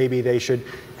criticisms that maybe they should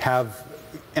have,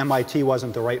 MIT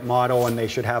wasn't the right model, and they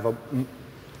should have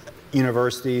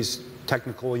universities,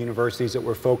 technical universities, that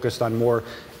were focused on more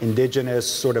indigenous,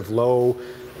 sort of low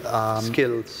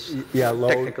skills,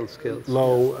 technical skills,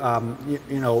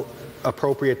 low,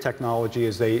 appropriate technology,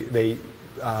 as they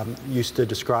used to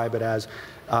describe it as.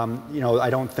 I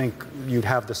don't think you'd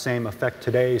have the same effect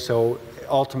today. So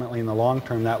ultimately, in the long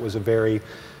term, that was a very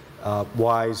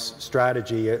wise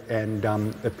strategy, and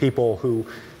the people who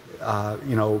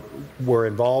were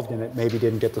involved in it maybe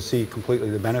didn't get to see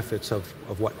completely the benefits of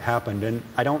what happened. And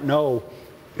I don't know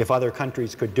if other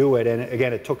countries could do it. And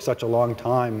again, it took such a long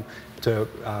time to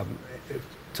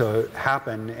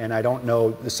happen, and I don't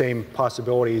know the same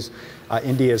possibilities.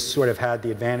 India's sort of had the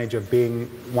advantage of being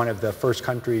one of the first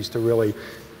countries to really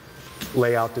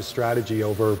lay out this strategy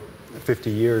over 50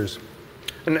 years.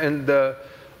 And the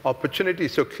opportunity,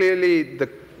 so clearly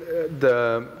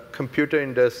the computer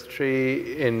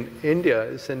industry in India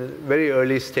is in very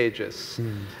early stages,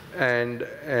 and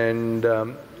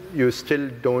you still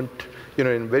don't,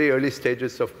 in very early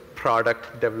stages of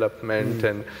product development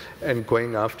and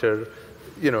going after,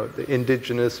 the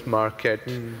indigenous market,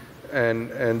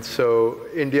 and so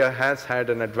India has had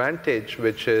an advantage,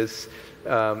 which is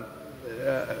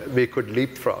we could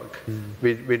leapfrog.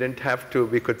 We didn't have to.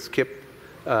 We could skip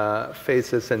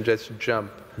phases and just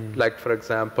jump. Like, for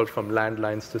example, from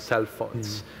landlines to cell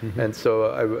phones. And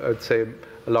so I would say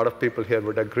a lot of people here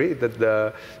would agree that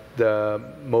the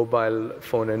mobile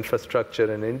phone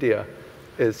infrastructure in India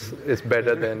is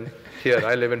better than here.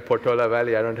 I live in Portola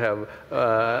Valley. I don't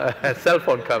have cell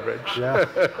phone coverage.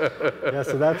 Yeah,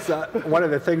 so that's one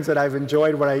of the things that I've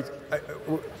enjoyed when I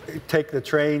take the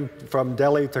train from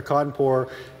Delhi to Kanpur,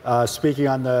 speaking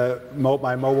on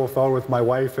my mobile phone with my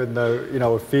wife in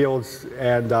the fields,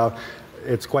 and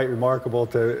it's quite remarkable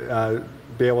to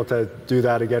be able to do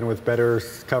that again with better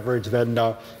coverage than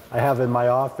I have in my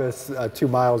office 2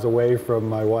 miles away from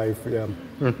my wife. Yeah.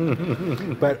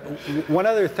 But one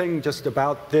other thing just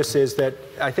about this is that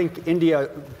I think India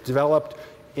developed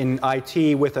in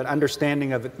IT with an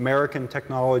understanding of American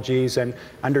technologies and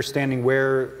understanding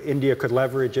where India could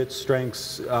leverage its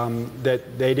strengths, that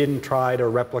they didn't try to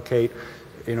replicate,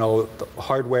 you know, the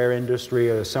hardware industry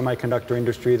or the semiconductor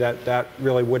industry. That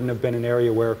really wouldn't have been an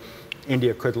area where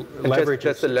India could leverage.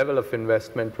 Just the level of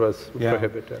investment was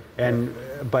prohibitive.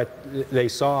 But they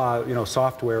saw, you know,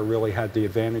 software really had the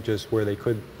advantages where they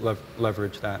could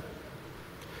leverage that.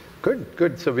 Good,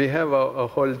 good. So we have a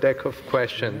whole deck of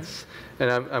questions.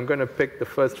 And I'm going to pick the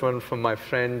first one from my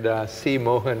friend C.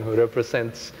 Mohan, who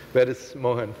represents, where is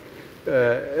Mohan?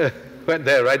 There,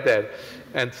 right there.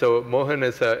 And so Mohan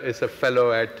is a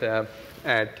fellow at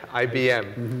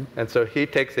IBM. And so he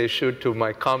takes issue to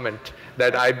my comment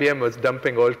that IBM was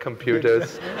dumping old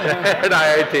computers at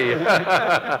IIT.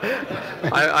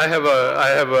 I have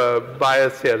a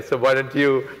bias here, so why don't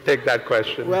you take that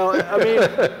question? Well, I mean,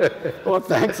 well,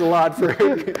 thanks a lot for,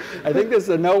 I think this is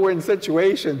a no-win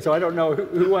situation, so I don't know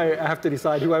who I have to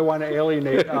decide who I want to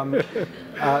alienate.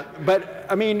 But,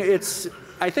 I mean,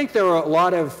 I think there are a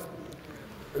lot of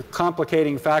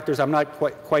complicating factors. I'm not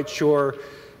quite sure.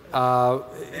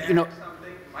 You know,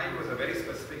 mine was a very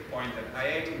specific point that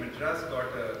IIT Madras got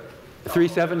a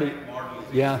 370 model.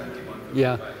 Yeah.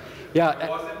 I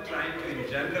wasn't trying to in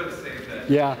general say that.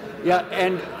 Yeah.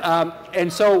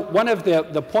 And so one of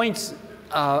the points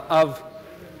that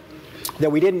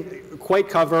we didn't quite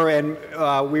cover, and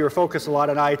we were focused a lot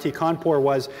on IIT Kanpur,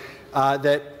 was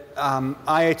that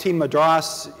IIT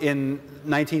Madras in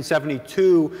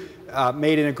 1972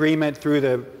 made an agreement through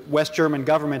the West German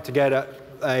government to get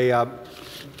a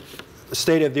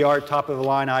state-of-the-art,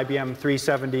 top-of-the-line IBM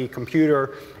 370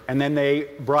 computer, and then they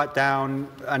brought down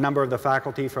a number of the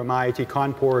faculty from IIT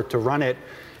Kanpur to run it,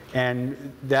 and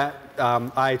that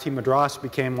IIT Madras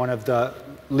became one of the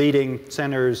leading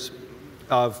centers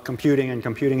of computing and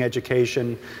computing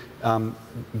education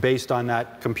based on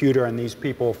that computer and these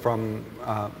people from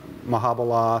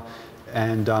Mahabala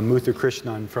and Muthu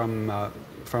Krishnan from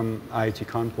IIT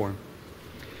Kanpur.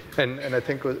 And I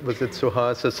think, was it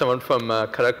Suhas? So someone from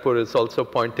Kharagpur is also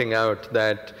pointing out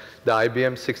that the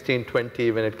IBM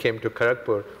 1620, when it came to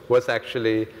Kharagpur, was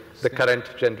actually the current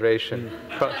generation.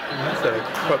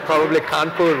 So probably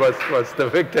Kanpur was the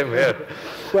victim here.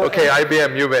 Well, okay,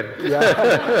 IBM, you win.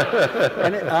 Yeah.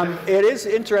 And it is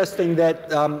interesting that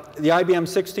the IBM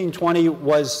 1620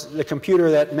 was the computer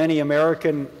that many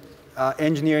American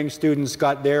engineering students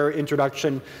got their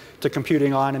introduction to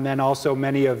computing on, and then also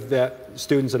many of the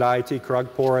students at IIT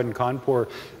Kharagpur and Kanpur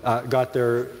got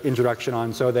their introduction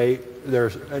on. So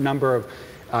there's a number of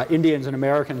Indians and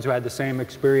Americans who had the same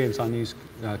experience on these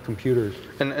computers.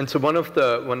 And so one of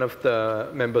the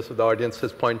members of the audience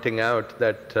is pointing out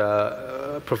that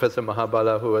Professor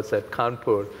Mahabala, who was at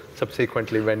Kanpur,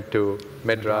 subsequently went to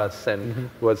Madras and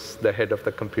was the head of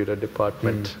the computer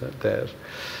department there.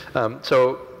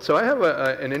 So I have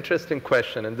an interesting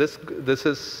question, and this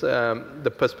is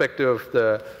the perspective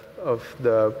of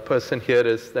the person here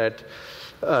is that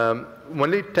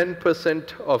only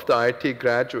 10% of the IT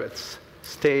graduates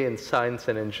stay in science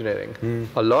and engineering.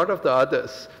 A lot of the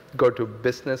others go to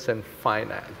business and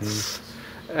finance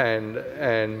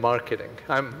and marketing.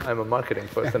 I'm a marketing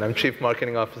person. I'm chief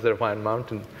marketing officer of Iron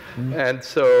Mountain. And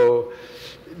so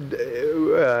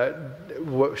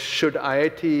should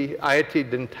IIT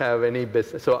didn't have any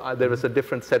business, so there was a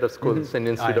different set of schools in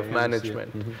Institute of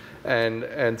Management.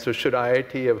 And so should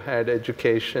IIT have had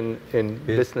education in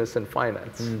business and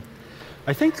finance?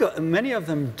 I think many of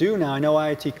them do now. I know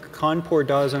IIT Kanpur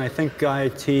does, and I think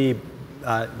IIT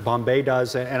Bombay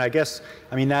does, and I guess,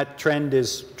 I mean, that trend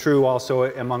is true also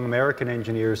among American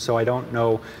engineers, so I don't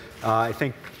know. I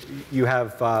think you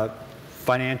have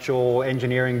financial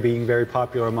engineering being very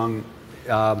popular among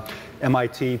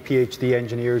MIT PhD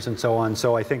engineers and so on,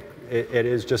 so I think it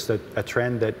is just a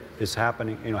trend that is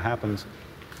happening, happens.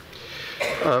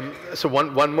 So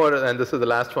one more, and this is the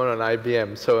last one on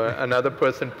IBM. So another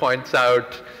person points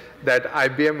out that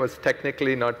IBM was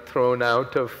technically not thrown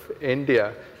out of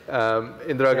India.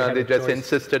 Indira Gandhi just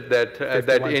insisted that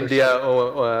that India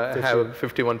have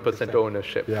 51%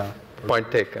 ownership. Yeah.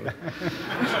 Point taken.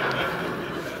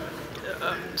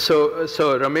 So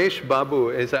Ramesh Babu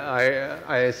is an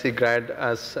IISc grad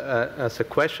as a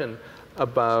question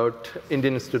about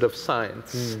Indian Institute of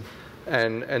Science.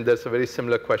 And there's a very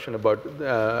similar question about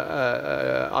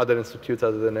other institutes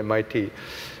other than MIT.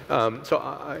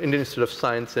 Indian Institute of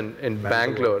Science in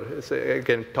Bangalore is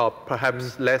again top,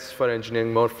 perhaps less for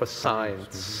engineering, more for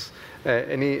science.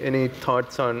 Any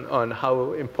thoughts on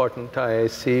how important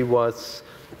IISc was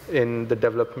in the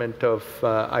development of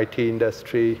IT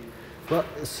industry? Well,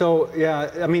 so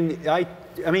yeah, I mean,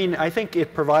 I think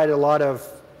it provided a lot of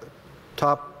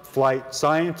top flight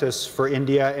scientists for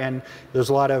India, and there's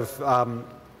a lot of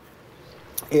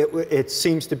it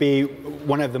seems to be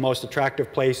one of the most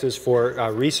attractive places for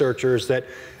researchers that,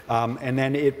 and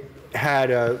then it had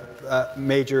a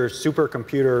major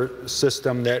supercomputer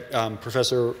system that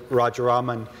Professor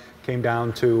Rajaraman came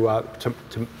down to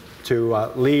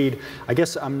lead. I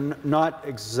guess I'm not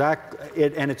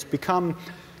and it's become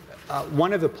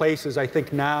one of the places I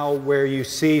think now where you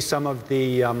see some of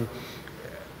the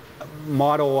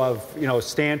model of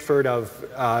Stanford of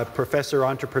professor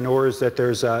entrepreneurs, that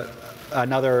there's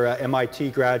another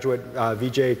MIT graduate,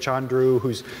 Vijay Chandru,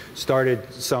 who's started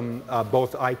some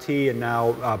both IT and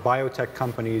now biotech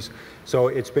companies. So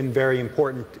it's been very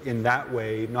important in that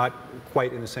way, not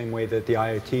quite in the same way that the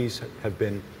IITs have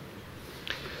been.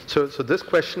 So this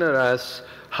questioner asks,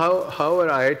 how are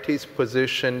IITs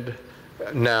positioned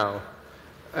now?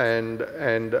 And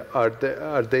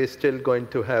are they still going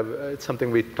to have, it's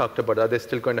something we talked about, are they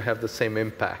still going to have the same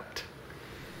impact?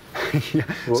 Yeah.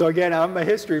 So again, I'm a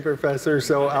history professor,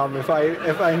 so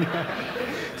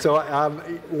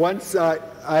once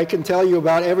I can tell you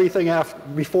about everything that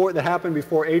happened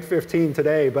before 8:15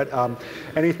 today, but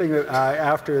anything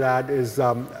after that is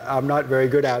I'm not very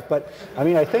good at. But I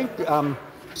mean, I think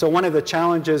so. One of the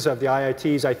challenges of the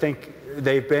IITs, I think,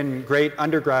 they've been great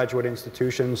undergraduate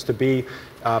institutions to be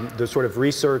the sort of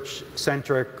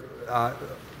research-centric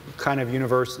kind of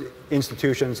university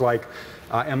institutions like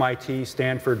MIT,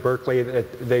 Stanford, Berkeley.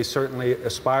 They certainly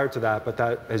aspire to that, but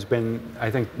that has been, I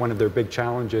think, one of their big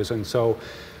challenges. And so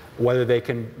whether they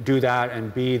can do that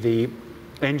and be the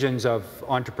engines of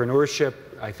entrepreneurship,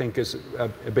 I think is a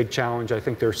big challenge. I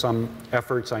think there's some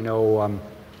efforts. I know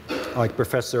like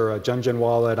Professor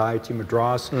Junjanwala at IIT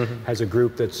Madras has a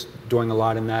group that's doing a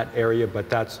lot in that area, but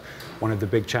that's one of the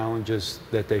big challenges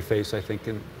that they face, I think.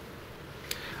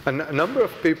 A number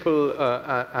of people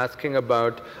asking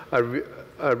about, are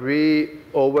we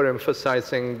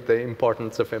overemphasizing the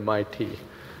importance of MIT?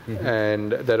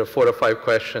 And there are 4 or 5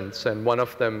 questions, and one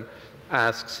of them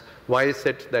asks, why is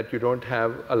it that you don't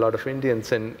have a lot of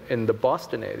Indians in the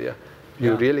Boston area?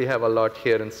 You really have a lot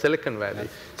here in Silicon Valley.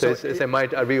 So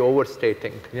are we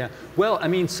overstating? Yeah. Well, I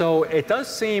mean, so it does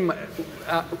seem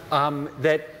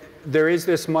that there is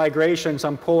this migration,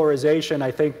 some polarization,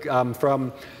 I think,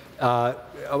 from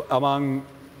among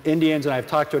Indians, and I've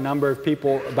talked to a number of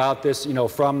people about this,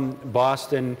 from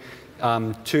Boston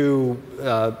to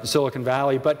Silicon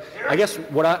Valley. But I guess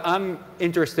what I'm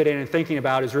interested in and thinking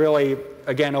about is really,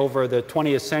 again, over the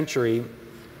 20th century,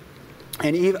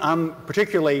 and even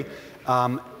particularly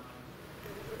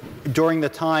during the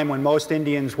time when most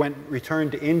Indians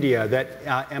returned to India, that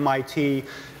MIT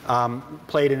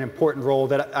played an important role.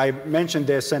 That I mentioned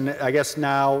this, and I guess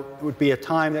now would be a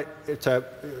time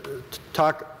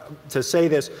to say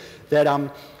this, that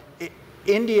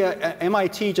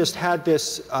MIT just had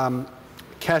this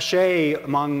cachet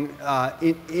among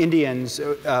Indians,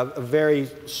 a very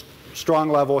strong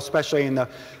level, especially in the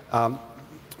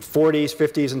 40s,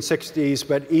 50s, and 60s,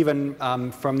 but even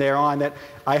from there on. That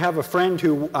I have a friend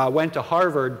who went to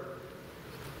Harvard,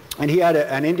 and he had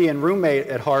an Indian roommate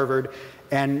at Harvard,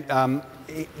 and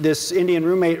this Indian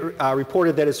roommate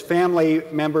reported that his family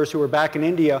members who were back in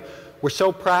India were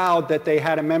so proud that they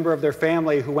had a member of their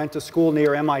family who went to school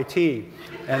near MIT,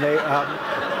 and they.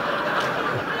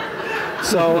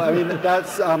 So I mean,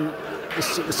 that's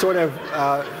sort of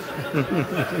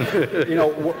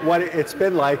what it's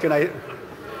been like, and I.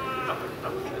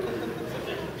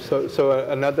 So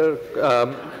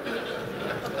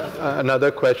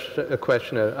another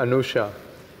questioner, Anusha,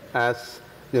 asks,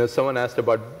 someone asked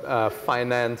about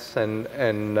finance and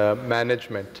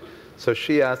management. So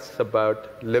she asks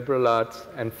about liberal arts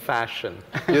and fashion.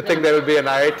 Do you think there will be an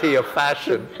IIT of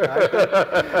fashion?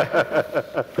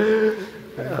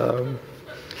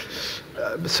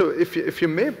 So if you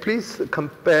may, please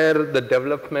compare the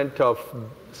development of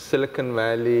Silicon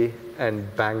Valley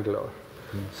and Bangalore.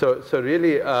 So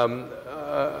really,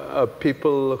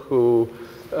 people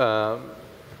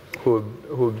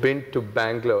who've been to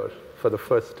Bangalore for the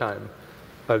first time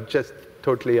are just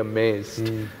totally amazed.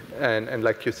 And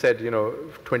like you said,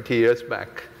 20 years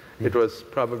back, it was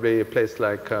probably a place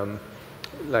like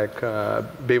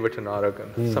Beaverton,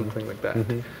 Oregon, something like that.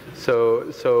 So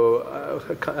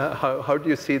how do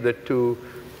you see the two?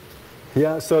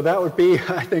 Yeah, so that would be,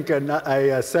 I think,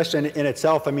 a session in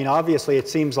itself. I mean, obviously, it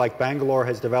seems like Bangalore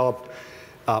has developed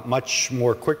much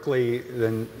more quickly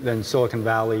than Silicon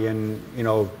Valley, and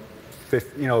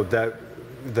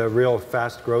the real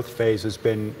fast growth phase has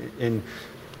been in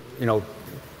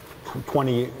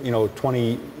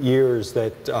 20 years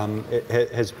that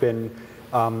it has been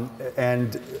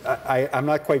And I'm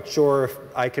not quite sure if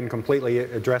I can completely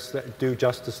address that, do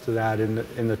justice to that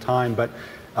in the time, but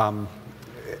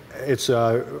it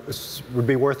would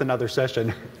be worth another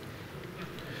session.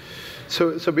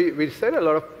 So we said a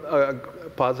lot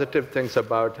of positive things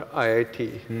about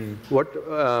IIT.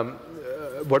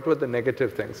 What were the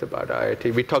negative things about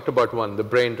IIT? We talked about one, the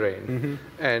brain drain,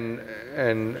 and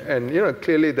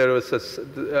clearly there was a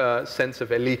sense of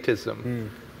elitism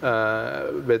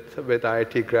with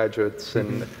IIT graduates,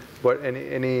 and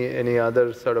any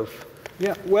other sort of.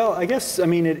 Yeah, well, I guess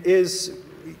it is.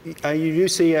 You do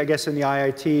see, I guess, in the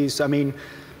IITs.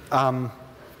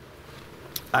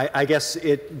 I guess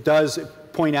it does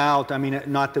point out,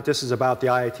 not that this is about the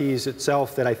IITs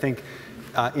itself, that I think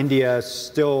India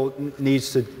still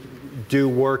needs to do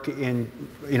work in,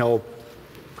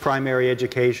 primary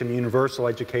education, universal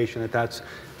education, that's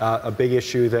a big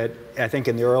issue that I think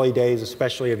in the early days,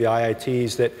 especially of the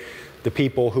IITs, that the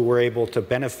people who were able to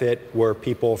benefit were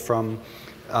people from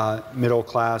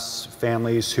middle-class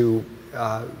families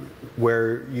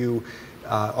where you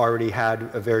already had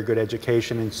a very good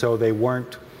education, and so they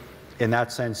weren't, in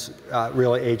that sense,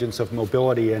 really agents of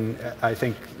mobility. And I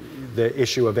think the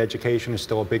issue of education is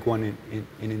still a big one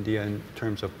in India in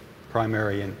terms of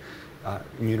primary and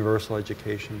universal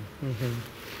education.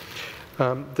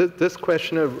 This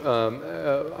questioner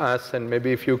asks, and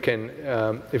maybe if you can,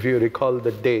 if you recall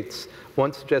the dates,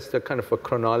 wants just a kind of a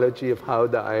chronology of how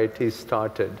the IIT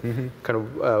started, kind of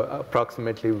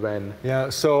approximately when. Yeah,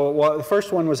 so the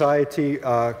first one was IIT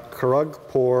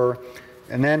Kharagpur,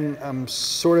 and then then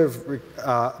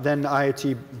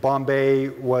IIT Bombay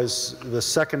was the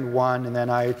second one, and then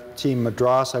IIT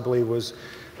Madras, I believe, was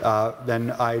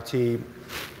then IIT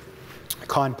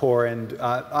Kanpur, and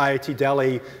IIT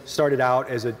Delhi started out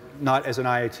as not as an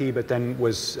IIT, but then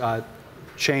was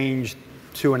changed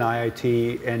to an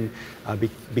IIT and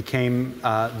became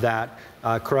that.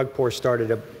 Kharagpur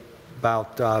started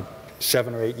about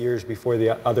 7 or 8 years before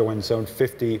the other one, so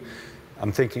 50.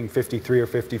 I'm thinking 53 or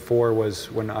 54 was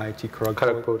when IIT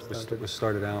Kharagpur was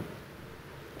started out.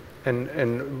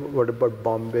 And what about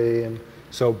Bombay? And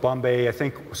so Bombay, I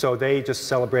think, so they just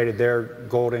celebrated their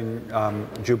golden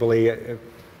jubilee, I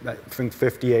think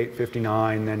 58,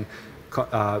 59, then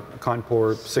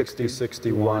Kanpur 60,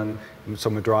 61. So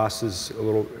Madras is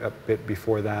a bit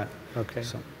before that. Okay.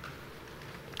 So.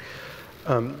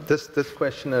 This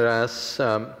questioner asks,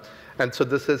 and so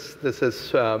this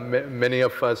is many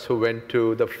of us who went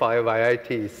to the 5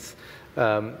 IITs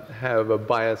have a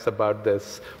bias about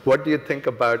this. What do you think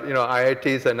about,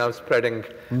 IITs are now spreading,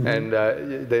 and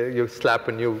you slap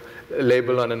a new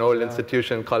label on an old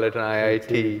institution, call it an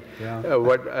IIT.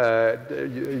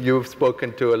 You've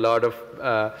spoken to a lot of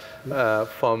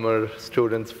former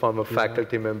students, former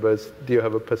faculty members. Do you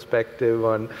have a perspective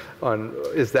on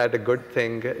is that a good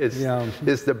thing? Is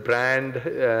the brand,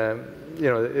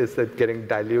 is it getting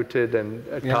diluted and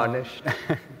tarnished?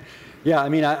 Yeah,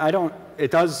 I don't,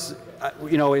 it does,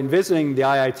 in visiting the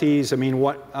IITs,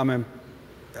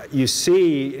 you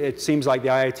see, it seems like the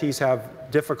IITs have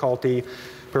difficulty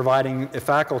providing a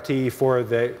faculty for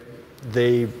the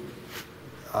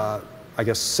I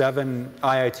guess 7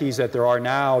 IITs that there are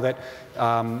now, that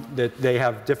they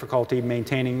have difficulty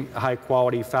maintaining high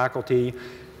quality faculty,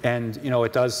 and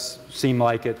it does seem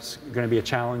like it's going to be a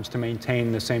challenge to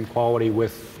maintain the same quality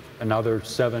with another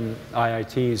 7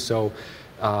 IITs. So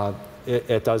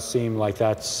it does seem like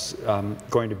that's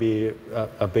going to be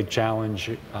a big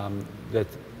challenge that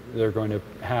they're going to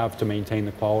have to maintain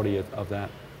the quality of that.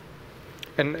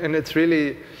 And it's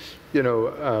really,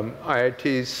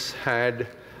 IITs had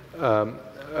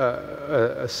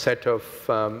a set of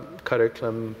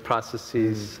curriculum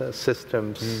processes,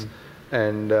 systems,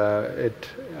 and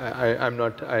I'm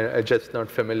just not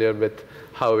familiar with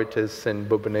how it is in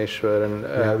Bhubaneswar and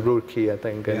Roorkee, I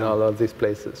think, and all of these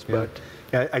places. But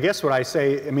I guess what I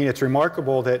say, it's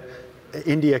remarkable that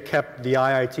India kept the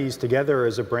IITs together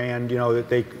as a brand.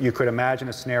 That you could imagine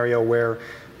a scenario where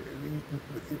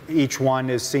each one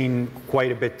is seen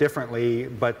quite a bit differently,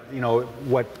 but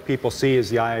what people see is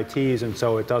the IITs, and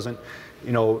so it doesn't,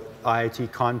 IIT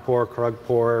Kanpur,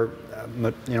 Kharagpur,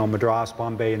 Madras,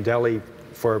 Bombay, and Delhi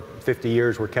for 50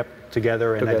 years were kept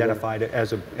together and identified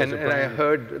as a brand. And I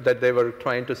heard that they were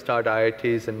trying to start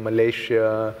IITs in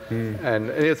Malaysia, and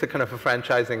it's a kind of a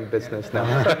franchising business now.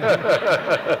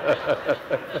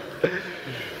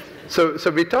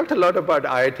 So we talked a lot about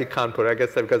IIT Kanpur, I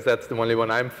guess because that's the only one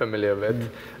I'm familiar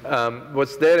with.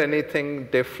 Was there anything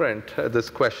different, this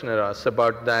questioner asked,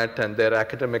 about that and their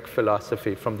academic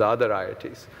philosophy from the other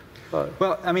IITs?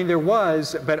 Well, there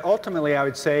was, but ultimately I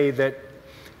would say that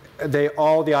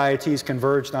all the IITs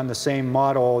converged on the same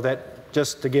model. That,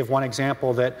 just to give one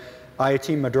example, that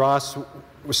IIT Madras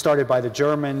was started by the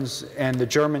Germans, and the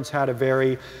Germans had a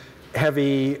very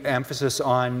heavy emphasis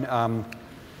on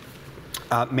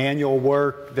manual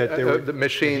work, that there were the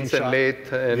machines and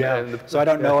lathe. And so I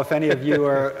don't know if any of you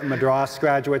are Madras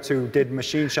graduates who did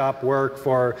machine shop work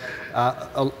for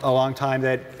a long time.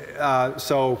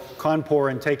 So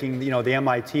Kanpur, and taking the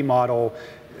MIT model,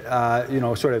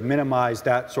 sort of minimized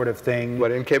that sort of thing.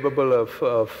 But incapable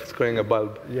of screwing a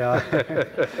bulb. Yeah.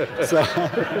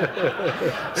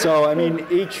 so I mean,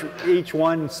 each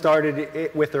one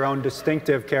started with their own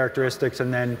distinctive characteristics,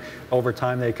 and then over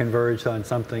time they converged on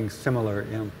something similar.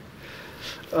 Yeah.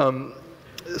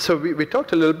 So we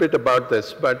talked a little bit about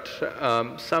this, but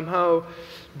somehow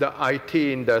the IT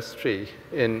industry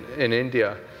in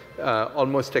India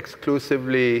almost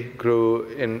exclusively grew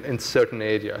in certain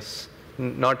areas.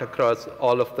 Not across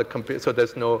all of the computers, so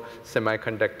there's no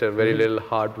semiconductor, very little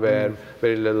hardware,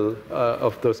 very little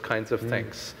of those kinds of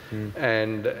things.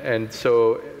 And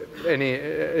so,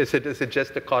 is it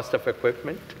just the cost of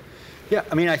equipment? Yeah,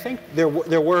 I mean, I think there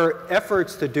were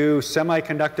efforts to do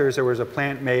semiconductors. There was a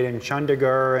plant made in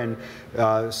Chandigarh, and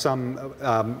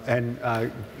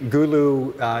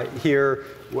Gulu here.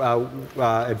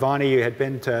 Advani had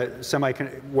been to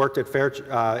worked at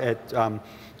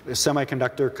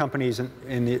semiconductor companies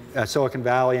in the Silicon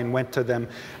Valley and went to them.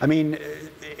 I mean,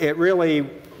 it really,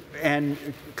 and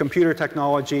computer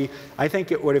technology, I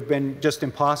think it would have been just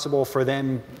impossible for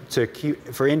them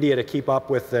for India to keep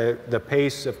up with the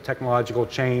pace of technological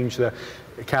change, the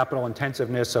capital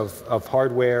intensiveness of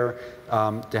hardware,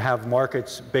 to have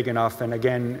markets big enough. And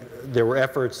again, there were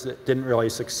efforts that didn't really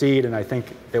succeed, and I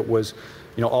think it was,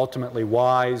 ultimately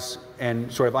wise,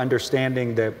 and sort of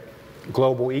understanding the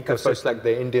global ecosystem. First, like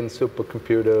the Indian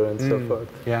supercomputer and so forth.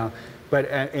 Yeah, but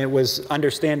it was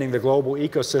understanding the global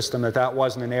ecosystem, that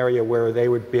wasn't an area where they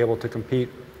would be able to compete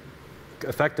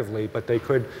effectively, but they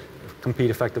could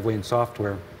compete effectively in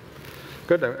software.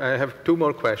 Good. I have two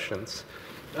more questions.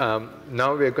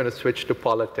 Now we're going to switch to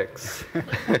politics.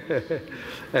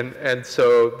 and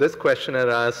so this questioner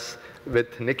asks,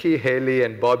 with Nikki Haley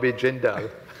and Bobby Jindal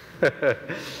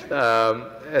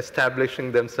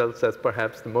establishing themselves as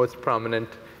perhaps the most prominent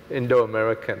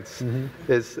Indo-Americans,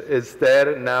 is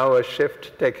there now a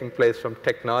shift taking place from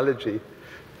technology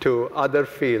to other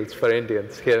fields for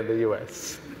Indians here in the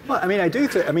U.S.? Well, I mean,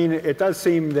 it does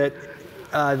seem that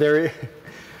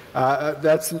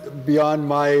that's beyond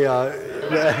my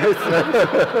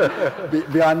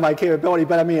beyond my capability.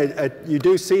 But I mean, you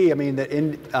do see, I mean, that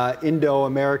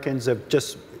Indo-Americans have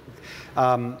just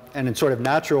and it's sort of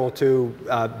natural to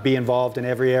be involved in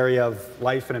every area of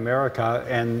life in America,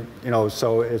 and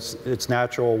so it's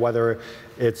natural, whether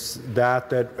it's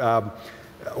that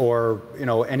or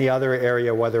any other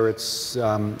area, whether it's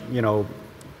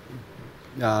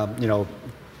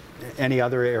any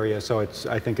other area. So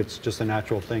I think it's just a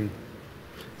natural thing.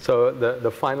 So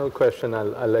the final question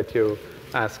I'll let you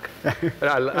ask.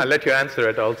 I'll let you answer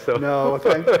it also. No,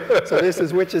 thank you. So this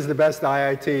is which is the best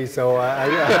IIT. So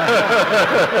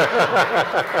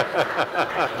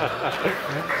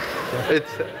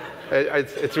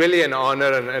it's really an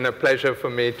honor and a pleasure for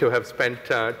me to have spent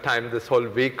time this whole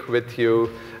week with you.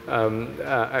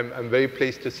 I'm very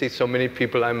pleased to see so many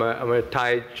people. I'm a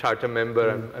Thai charter member.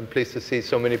 I'm pleased to see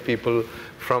so many people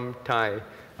from Thai.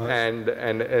 And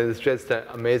it's just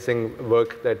amazing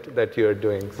work that you're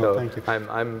doing. So thank you.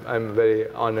 I'm very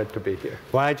honored to be here.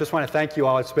 Well, I just want to thank you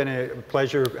all. It's been a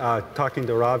pleasure talking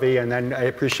to Ravi, and then I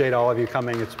appreciate all of you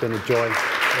coming. It's been a joy.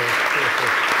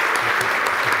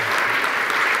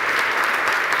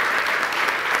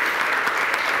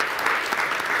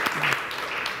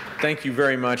 Thank you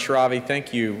very much, Ravi.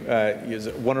 Thank you. You did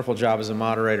a wonderful job as a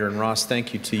moderator, and Ross,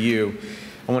 thank you to you.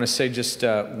 I want to say just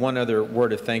one other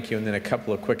word of thank you, and then a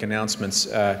couple of quick announcements.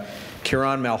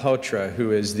 Kiran Malhotra,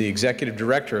 who is the executive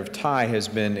director of TIE, has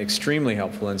been extremely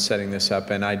helpful in setting this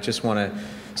up, and I just want to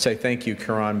say thank you,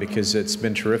 Kiran, because it's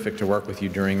been terrific to work with you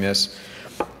during this.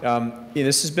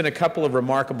 This has been a couple of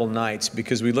remarkable nights,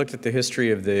 because we looked at the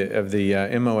history of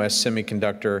the MOS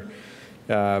semiconductor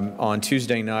on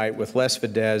Tuesday night with Les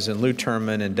Videz and Lou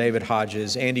Terman and David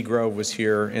Hodges. Andy Grove was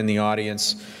here in the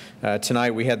audience. Tonight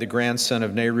we had the grandson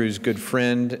of Nehru's good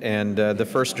friend and the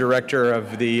first director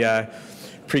of the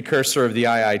precursor of the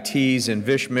IITs, and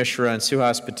Vish Mishra and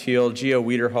Suhas Patil. Gio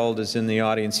Wiederhold is in the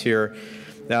audience here.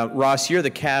 Now, Ross, you're the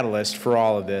catalyst for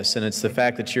all of this, and it's the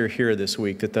fact that you're here this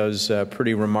week that those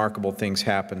pretty remarkable things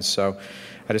happen. So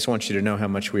I just want you to know how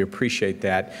much we appreciate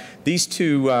that. These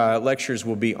two lectures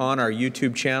will be on our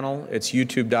YouTube channel. It's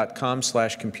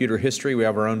youtube.com/computerhistory. We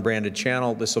have our own branded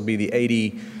channel. This will be the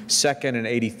 82nd and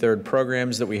 83rd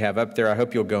programs that we have up there. I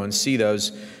hope you'll go and see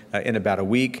those in about a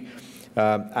week.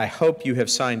 I hope you have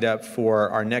signed up for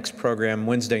our next program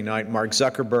Wednesday night. Mark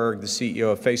Zuckerberg, the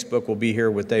CEO of Facebook, will be here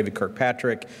with David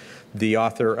Kirkpatrick, the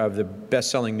author of the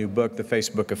best-selling new book, The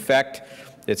Facebook Effect.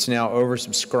 It's now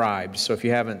oversubscribed, so if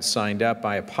you haven't signed up,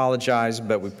 I apologize,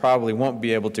 but we probably won't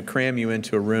be able to cram you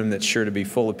into a room that's sure to be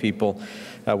full of people.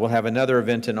 We'll have another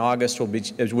event in August,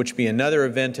 which will be another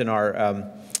event in our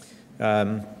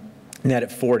Net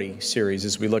at 40 series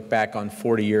as we look back on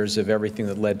 40 years of everything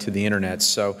that led to the internet.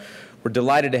 So we're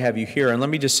delighted to have you here. And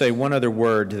let me just say one other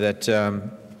word that,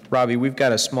 Robbie, we've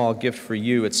got a small gift for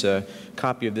you. It's a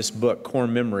copy of this book, Core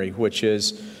Memory, which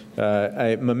is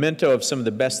a memento of some of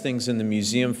the best things in the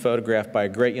museum, photographed by a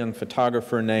great young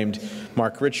photographer named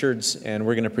Mark Richards, and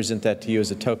we're going to present that to you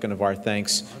as a token of our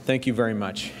thanks. Thank you very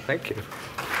much. Thank you.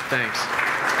 Thanks.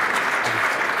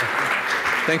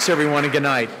 Thanks, everyone, and good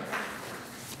night.